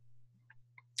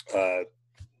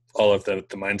all of the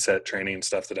mindset training and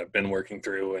stuff that I've been working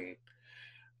through, and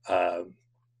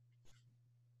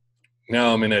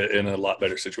now I'm in a lot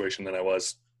better situation than I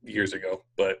was years ago.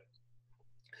 But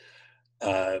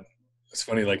it's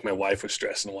funny, like, my wife was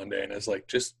stressing one day, and I was like,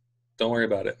 just don't worry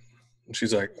about it. And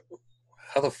she's like,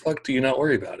 how the fuck do you not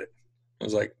worry about it? I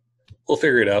was like, we'll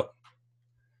figure it out.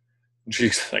 And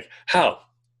she's like, how?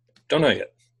 Don't know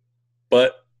yet,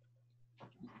 but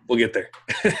we'll get there.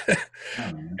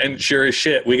 And sure as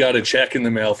shit, we got a check in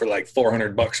the mail for like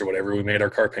 $400 or whatever. We made our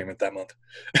car payment that month.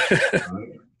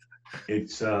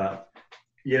 It's, I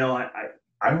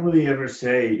don't really ever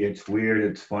say it's weird,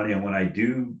 it's funny. And when I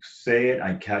do say it,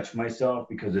 I catch myself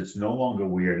because it's no longer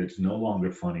weird. It's no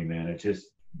longer funny, man.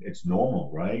 It's normal,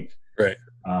 right? Right.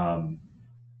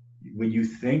 When you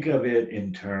think of it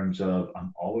in terms of,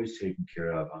 I'm always taken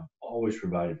care of, I'm always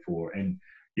provided for. And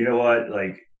you know what?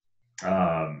 Like,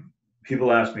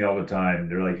 people ask me all the time,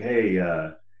 they're like, hey,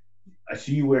 I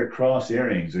see you wear cross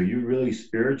earrings. Are you really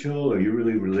spiritual? Are you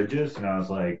really religious? And I was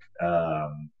like,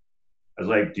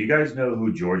 do you guys know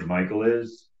who George Michael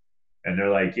is? And they're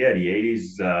like, yeah, the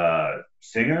 80s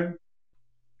singer.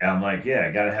 And I'm like, yeah,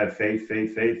 I got to have faith.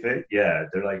 Yeah.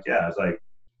 They're like, yeah. I was like,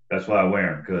 that's why I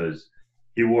wear them, because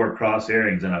he wore cross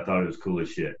earrings and I thought it was cool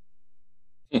as shit.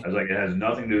 I was like, it has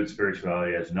nothing to do with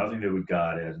spirituality. It has nothing to do with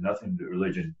God. It has nothing to do with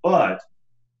religion. But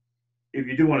if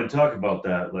you do want to talk about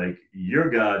that, like, your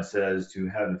God says to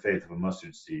have the faith of a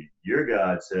mustard seed. Your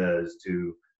God says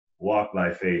to walk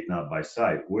by faith, not by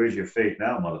sight. Where's your faith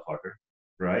now, motherfucker?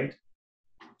 Right?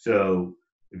 So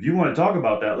if you want to talk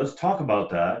about that, let's talk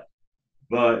about that,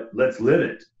 but let's live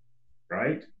it,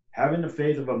 right? Having the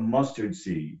faith of a mustard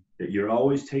seed that you're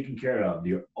always taken care of,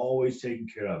 you always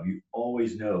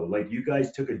know. Like, you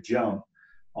guys took a jump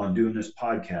on doing this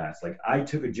podcast. Like, I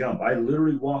took a jump. I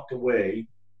literally walked away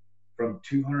from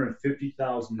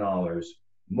 $250,000.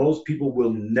 Most people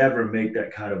will never make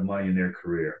that kind of money in their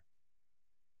career.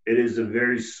 It is a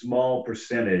very small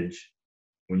percentage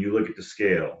when you look at the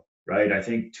scale, right? I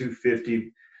think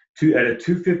 250 at a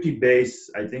 250 base,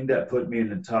 I think that put me in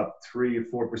the top 3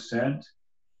 or 4%.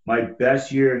 My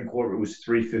best year in corporate was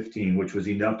 315, which was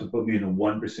enough to put me in the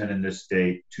 1% in this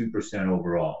state, 2%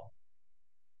 overall.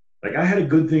 Like, I had a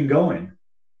good thing going.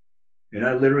 And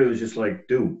I literally was just like,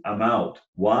 dude, I'm out.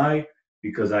 Why?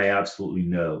 Because I absolutely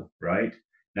know, right?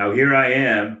 Now, here I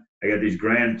am. I got these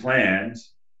grand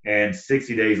plans, and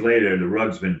 60 days later, the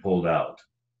rug's been pulled out.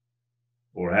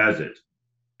 Or has it?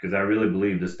 Because I really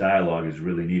believe this dialogue is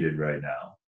really needed right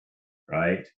now,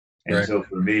 right? And right. So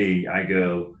for me, I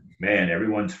go, man,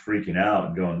 everyone's freaking out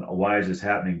and going, oh, why is this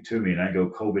happening to me? And I go,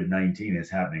 COVID-19 is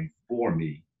happening for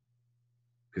me.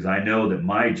 Because I know that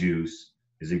my juice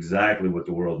is exactly what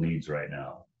the world needs right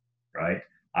now, right?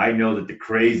 I know that the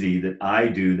crazy that I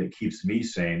do that keeps me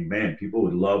sane, man, people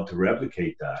would love to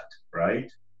replicate that,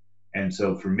 right? And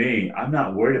so for me, I'm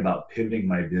not worried about pivoting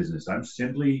my business. I'm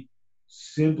simply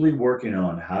working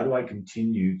on how do I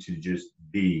continue to just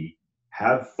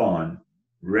have fun,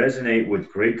 resonate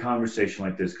with great conversation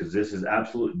like this, because this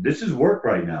is work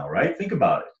right now, right? Think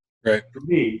about it. Right. For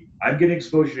me, I'm getting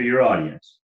exposure to your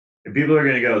audience. And people are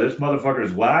going to go, this motherfucker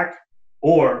is whack,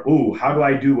 or, ooh, how do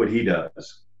I do what he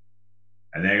does?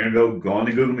 And they're going to go on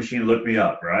the Google machine and look me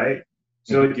up, right?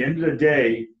 So at the end of the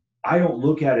day, I don't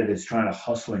look at it as trying to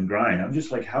hustle and grind. I'm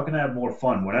just like, how can I have more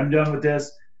fun? When I'm done with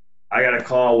this, I got a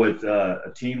call with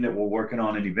a team that we're working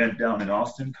on an event down in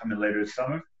Austin coming later this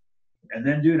summer. And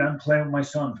then, dude, I'm playing with my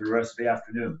son for the rest of the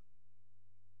afternoon,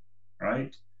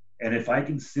 right? And if I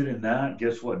can sit in that,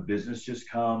 guess what? Business just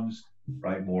comes,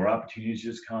 right? More opportunities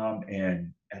just come.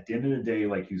 And at the end of the day,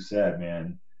 like you said,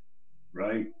 man,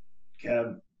 right,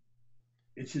 Kev,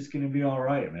 it's just gonna be all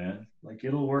right, man. Like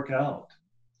it'll work out.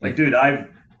 Like, dude,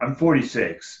 I'm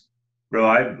 46,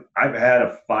 bro. I've had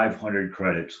a 500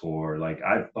 credit score. Like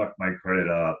I've fucked my credit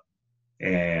up,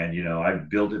 and I've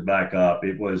built it back up.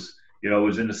 It was it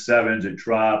was in the sevens. It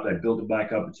dropped. I built it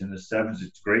back up. It's in the sevens.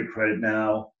 It's great credit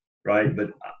now, right?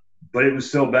 But it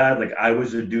was so bad. Like I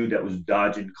was a dude that was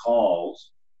dodging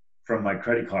calls from my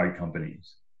credit card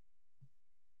companies.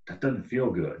 That doesn't feel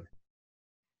good.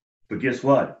 But guess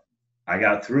what? I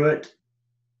got through it,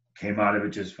 came out of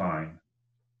it just fine.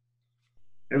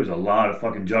 There was a lot of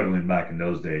fucking juggling back in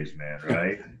those days, man,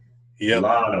 right? Yep. A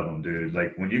lot of them, dude.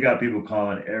 Like when you got people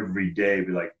calling every day,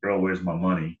 be like, bro, where's my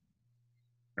money?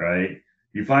 Right?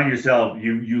 You find yourself,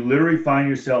 you literally find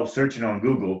yourself searching on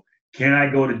Google, can I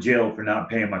go to jail for not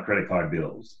paying my credit card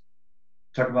bills?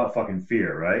 Talk about fucking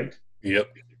fear, right? Yep.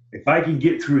 If I can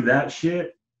get through that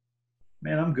shit,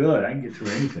 man, I'm good. I can get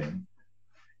through anything.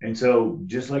 And so,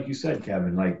 just like you said,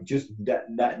 Kevin, like just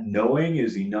that knowing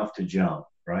is enough to jump,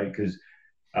 right? Because,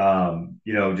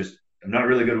 just I'm not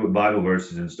really good with Bible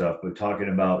verses and stuff, but talking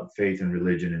about faith and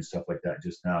religion and stuff like that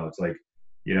just now, it's like,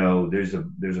 there's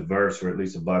a verse or at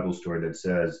least a Bible story that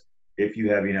says, if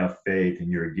you have enough faith and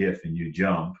you're a gift and you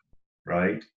jump,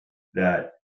 right,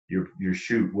 that your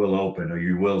chute will open or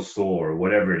you will soar or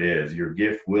whatever it is, your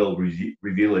gift will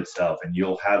reveal itself and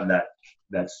you'll have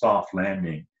that soft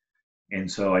landing. And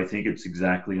so I think it's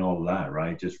exactly all of that,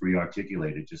 right? Just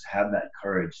re-articulate it. Just have that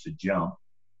courage to jump.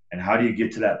 And how do you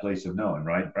get to that place of knowing,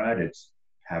 right, Brad? It's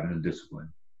having a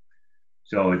discipline.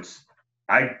 So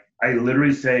I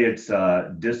literally say it's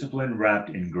discipline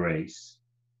wrapped in grace,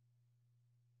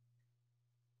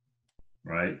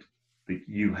 right?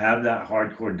 You have that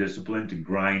hardcore discipline to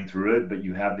grind through it, but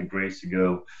you have the grace to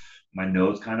go, my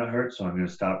nose kind of hurts, so I'm going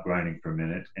to stop grinding for a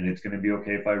minute. And it's going to be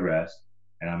okay if I rest.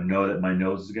 And I know that my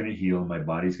nose is going to heal, my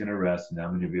body's going to rest, and I'm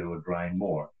going to be able to grind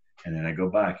more. And then I go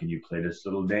back and you play this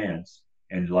little dance,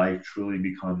 and life truly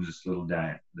becomes this little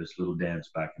dance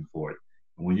back and forth.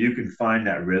 And when you can find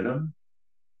that rhythm,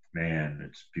 man,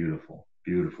 it's beautiful,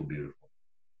 beautiful, beautiful.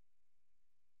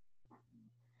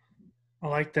 I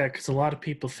like that because a lot of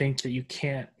people think that you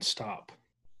can't stop,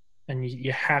 and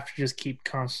you have to just keep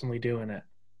constantly doing it.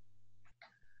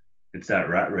 It's that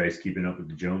rat race, keeping up with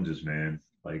the Joneses, man.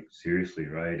 Like seriously,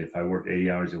 right? If I work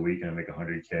 80 hours a week and I make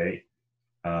 100K, if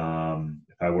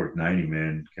I work 90,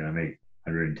 man, can I make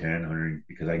 110, 100?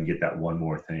 Because I can get that one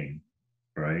more thing,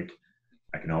 right?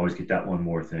 I can always get that one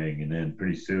more thing. And then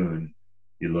pretty soon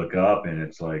you look up and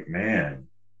it's like, man,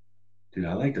 dude,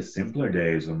 I like the simpler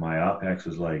days when my OpEx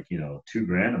was like,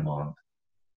 $2,000 a month.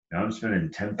 Now I'm spending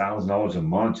 $10,000 a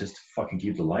month just to fucking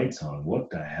keep the lights on. What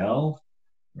the hell?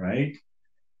 Right?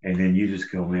 And then you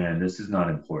just go, man, this is not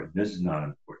important. This is not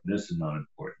important. This is not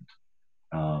important.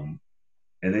 And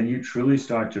then you truly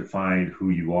start to find who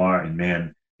you are. And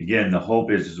man, again, the hope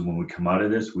is when we come out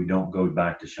of this, we don't go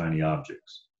back to shiny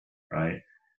objects, right?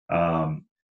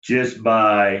 Just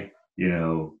by,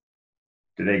 the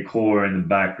decor in the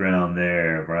background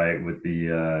there, right? With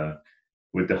the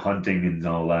hunting and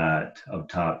all that up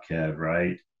top, Kev,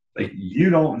 right? Like you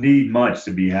don't need much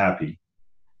to be happy.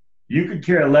 You could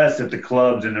care less if the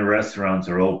clubs and the restaurants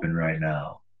are open right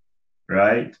now,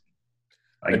 right?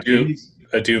 Like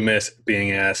I do miss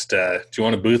being asked, do you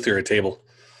want a booth or a table?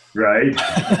 Right?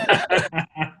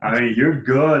 I mean, you're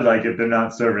good, like if they're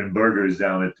not serving burgers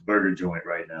down at the burger joint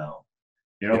right now.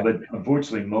 Yeah. But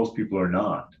unfortunately, most people are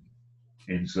not.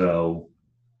 And so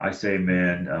I say,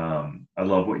 man, I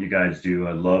love what you guys do.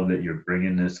 I love that you're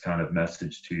bringing this kind of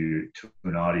message to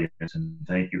an audience. And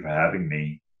thank you for having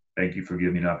me. Thank you for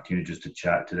giving me an opportunity just to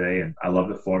chat today. And I love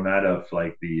the format of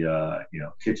like the,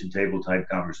 kitchen table type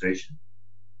conversation.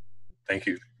 Thank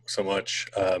you so much.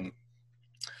 I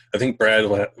think Brad,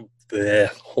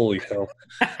 holy hell.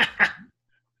 I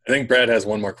think Brad has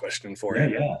one more question for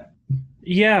you.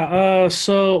 Yeah.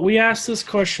 So we asked this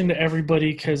question to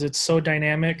everybody because it's so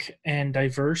dynamic and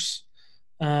diverse.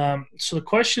 So the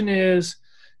question is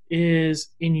in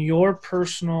your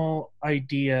personal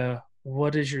idea,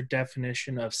 what is your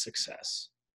definition of success?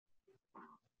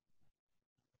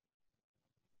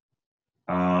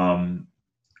 I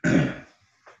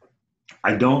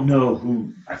don't know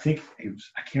who, I think it was,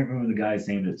 I can't remember the guy's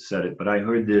name that said it, but I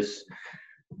heard this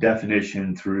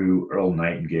definition through Earl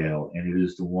Nightingale, and it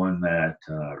is the one that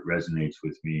resonates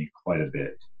with me quite a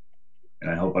bit. And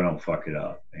I hope I don't fuck it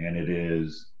up. And it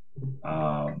is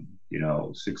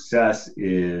success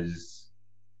is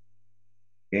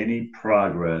any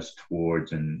progress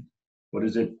towards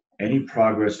any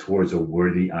progress towards a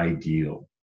worthy ideal.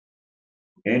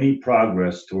 Any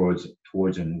progress towards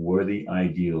a worthy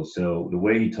ideal. So the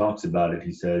way he talks about it,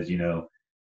 he says, the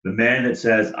man that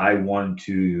says, I want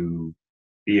to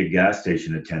be a gas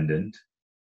station attendant,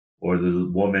 or the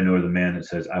woman or the man that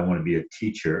says, I want to be a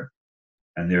teacher,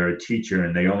 and they're a teacher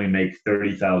and they only make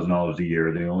 $30,000 a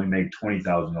year, they only make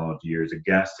 $20,000 a year as a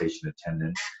gas station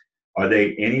attendant, are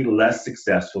they any less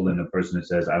successful than the person that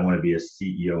says, I want to be a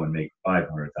CEO and make $500,000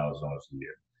 a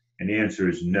year? And the answer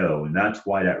is no. And that's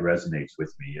why that resonates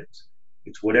with me.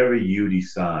 It's whatever you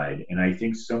decide. And I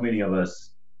think so many of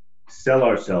us sell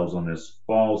ourselves on this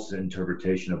false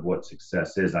interpretation of what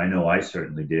success is. I know I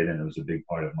certainly did, and it was a big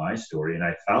part of my story. And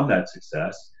I found that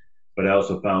success, but I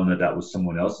also found that that was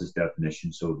someone else's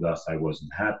definition, so thus I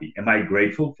wasn't happy. Am I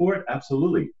grateful for it?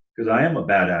 Absolutely, because I am a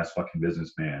badass fucking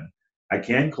businessman. I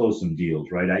can close some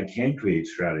deals, right? I can create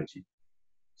strategy.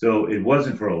 So it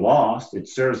wasn't for a loss. It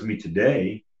serves me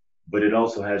today, but it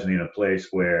also has me in a place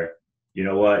where, you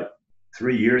know what,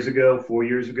 3 years ago, 4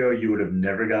 years ago, you would have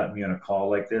never gotten me on a call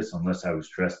like this unless I was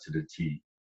dressed to the T,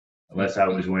 unless I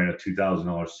was wearing a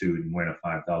 $2,000 suit and wearing a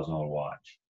 $5,000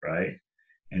 watch, right?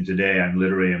 And today I'm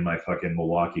literally in my fucking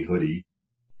Milwaukee hoodie,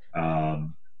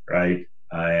 right?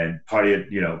 And party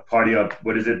up.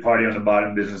 What is it? Party on the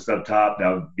bottom, business up top. That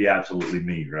would be absolutely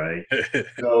me, right?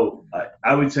 So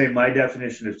I would say my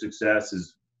definition of success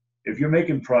is if you're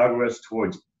making progress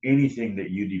towards anything that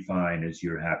you define as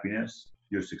your happiness,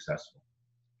 you're successful.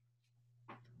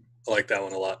 I like that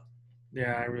one a lot.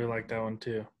 Yeah, I really like that one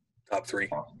too. Top 3.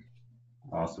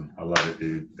 Awesome. I love it,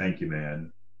 dude. Thank you,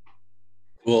 man.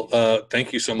 Well,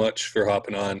 thank you so much for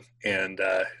hopping on and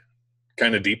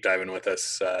kind of deep diving with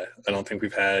us. I don't think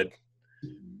we've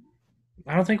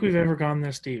ever gone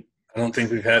this deep. I don't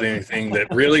think we've had anything that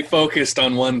really focused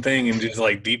on one thing and just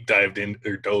like deep dived in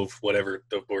or dove, whatever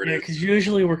the word is. Yeah, because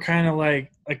usually we're kind of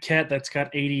like a cat that's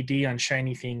got ADD on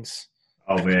shiny things.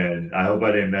 Oh man, I hope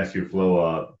I didn't mess your flow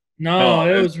up. No,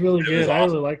 it was really good. Awesome. I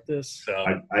really like this. So,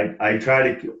 I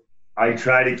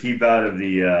try to keep out of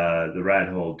the rat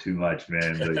hole too much,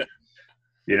 man. But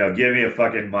give me a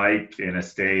fucking mic and a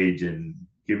stage and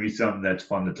give me something that's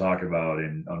fun to talk about.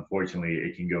 And unfortunately,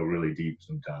 it can go really deep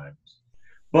sometimes.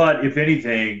 But if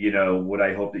anything, what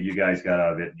I hope that you guys got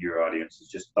out of it, your audience, is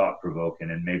just thought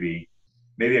provoking and maybe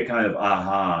a kind of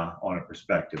aha on a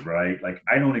perspective, right? Like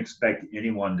I don't expect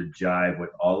anyone to jive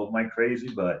with all of my crazy,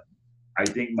 but I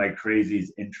think my crazy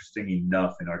is interesting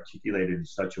enough and articulated in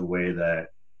such a way that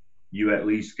you at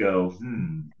least go,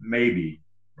 maybe,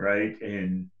 right?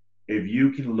 And if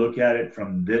you can look at it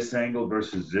from this angle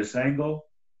versus this angle,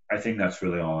 I think that's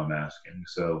really all I'm asking.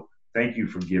 So thank you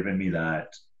for giving me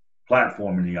that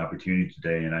platform and the opportunity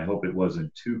today. And I hope it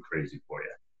wasn't too crazy for you.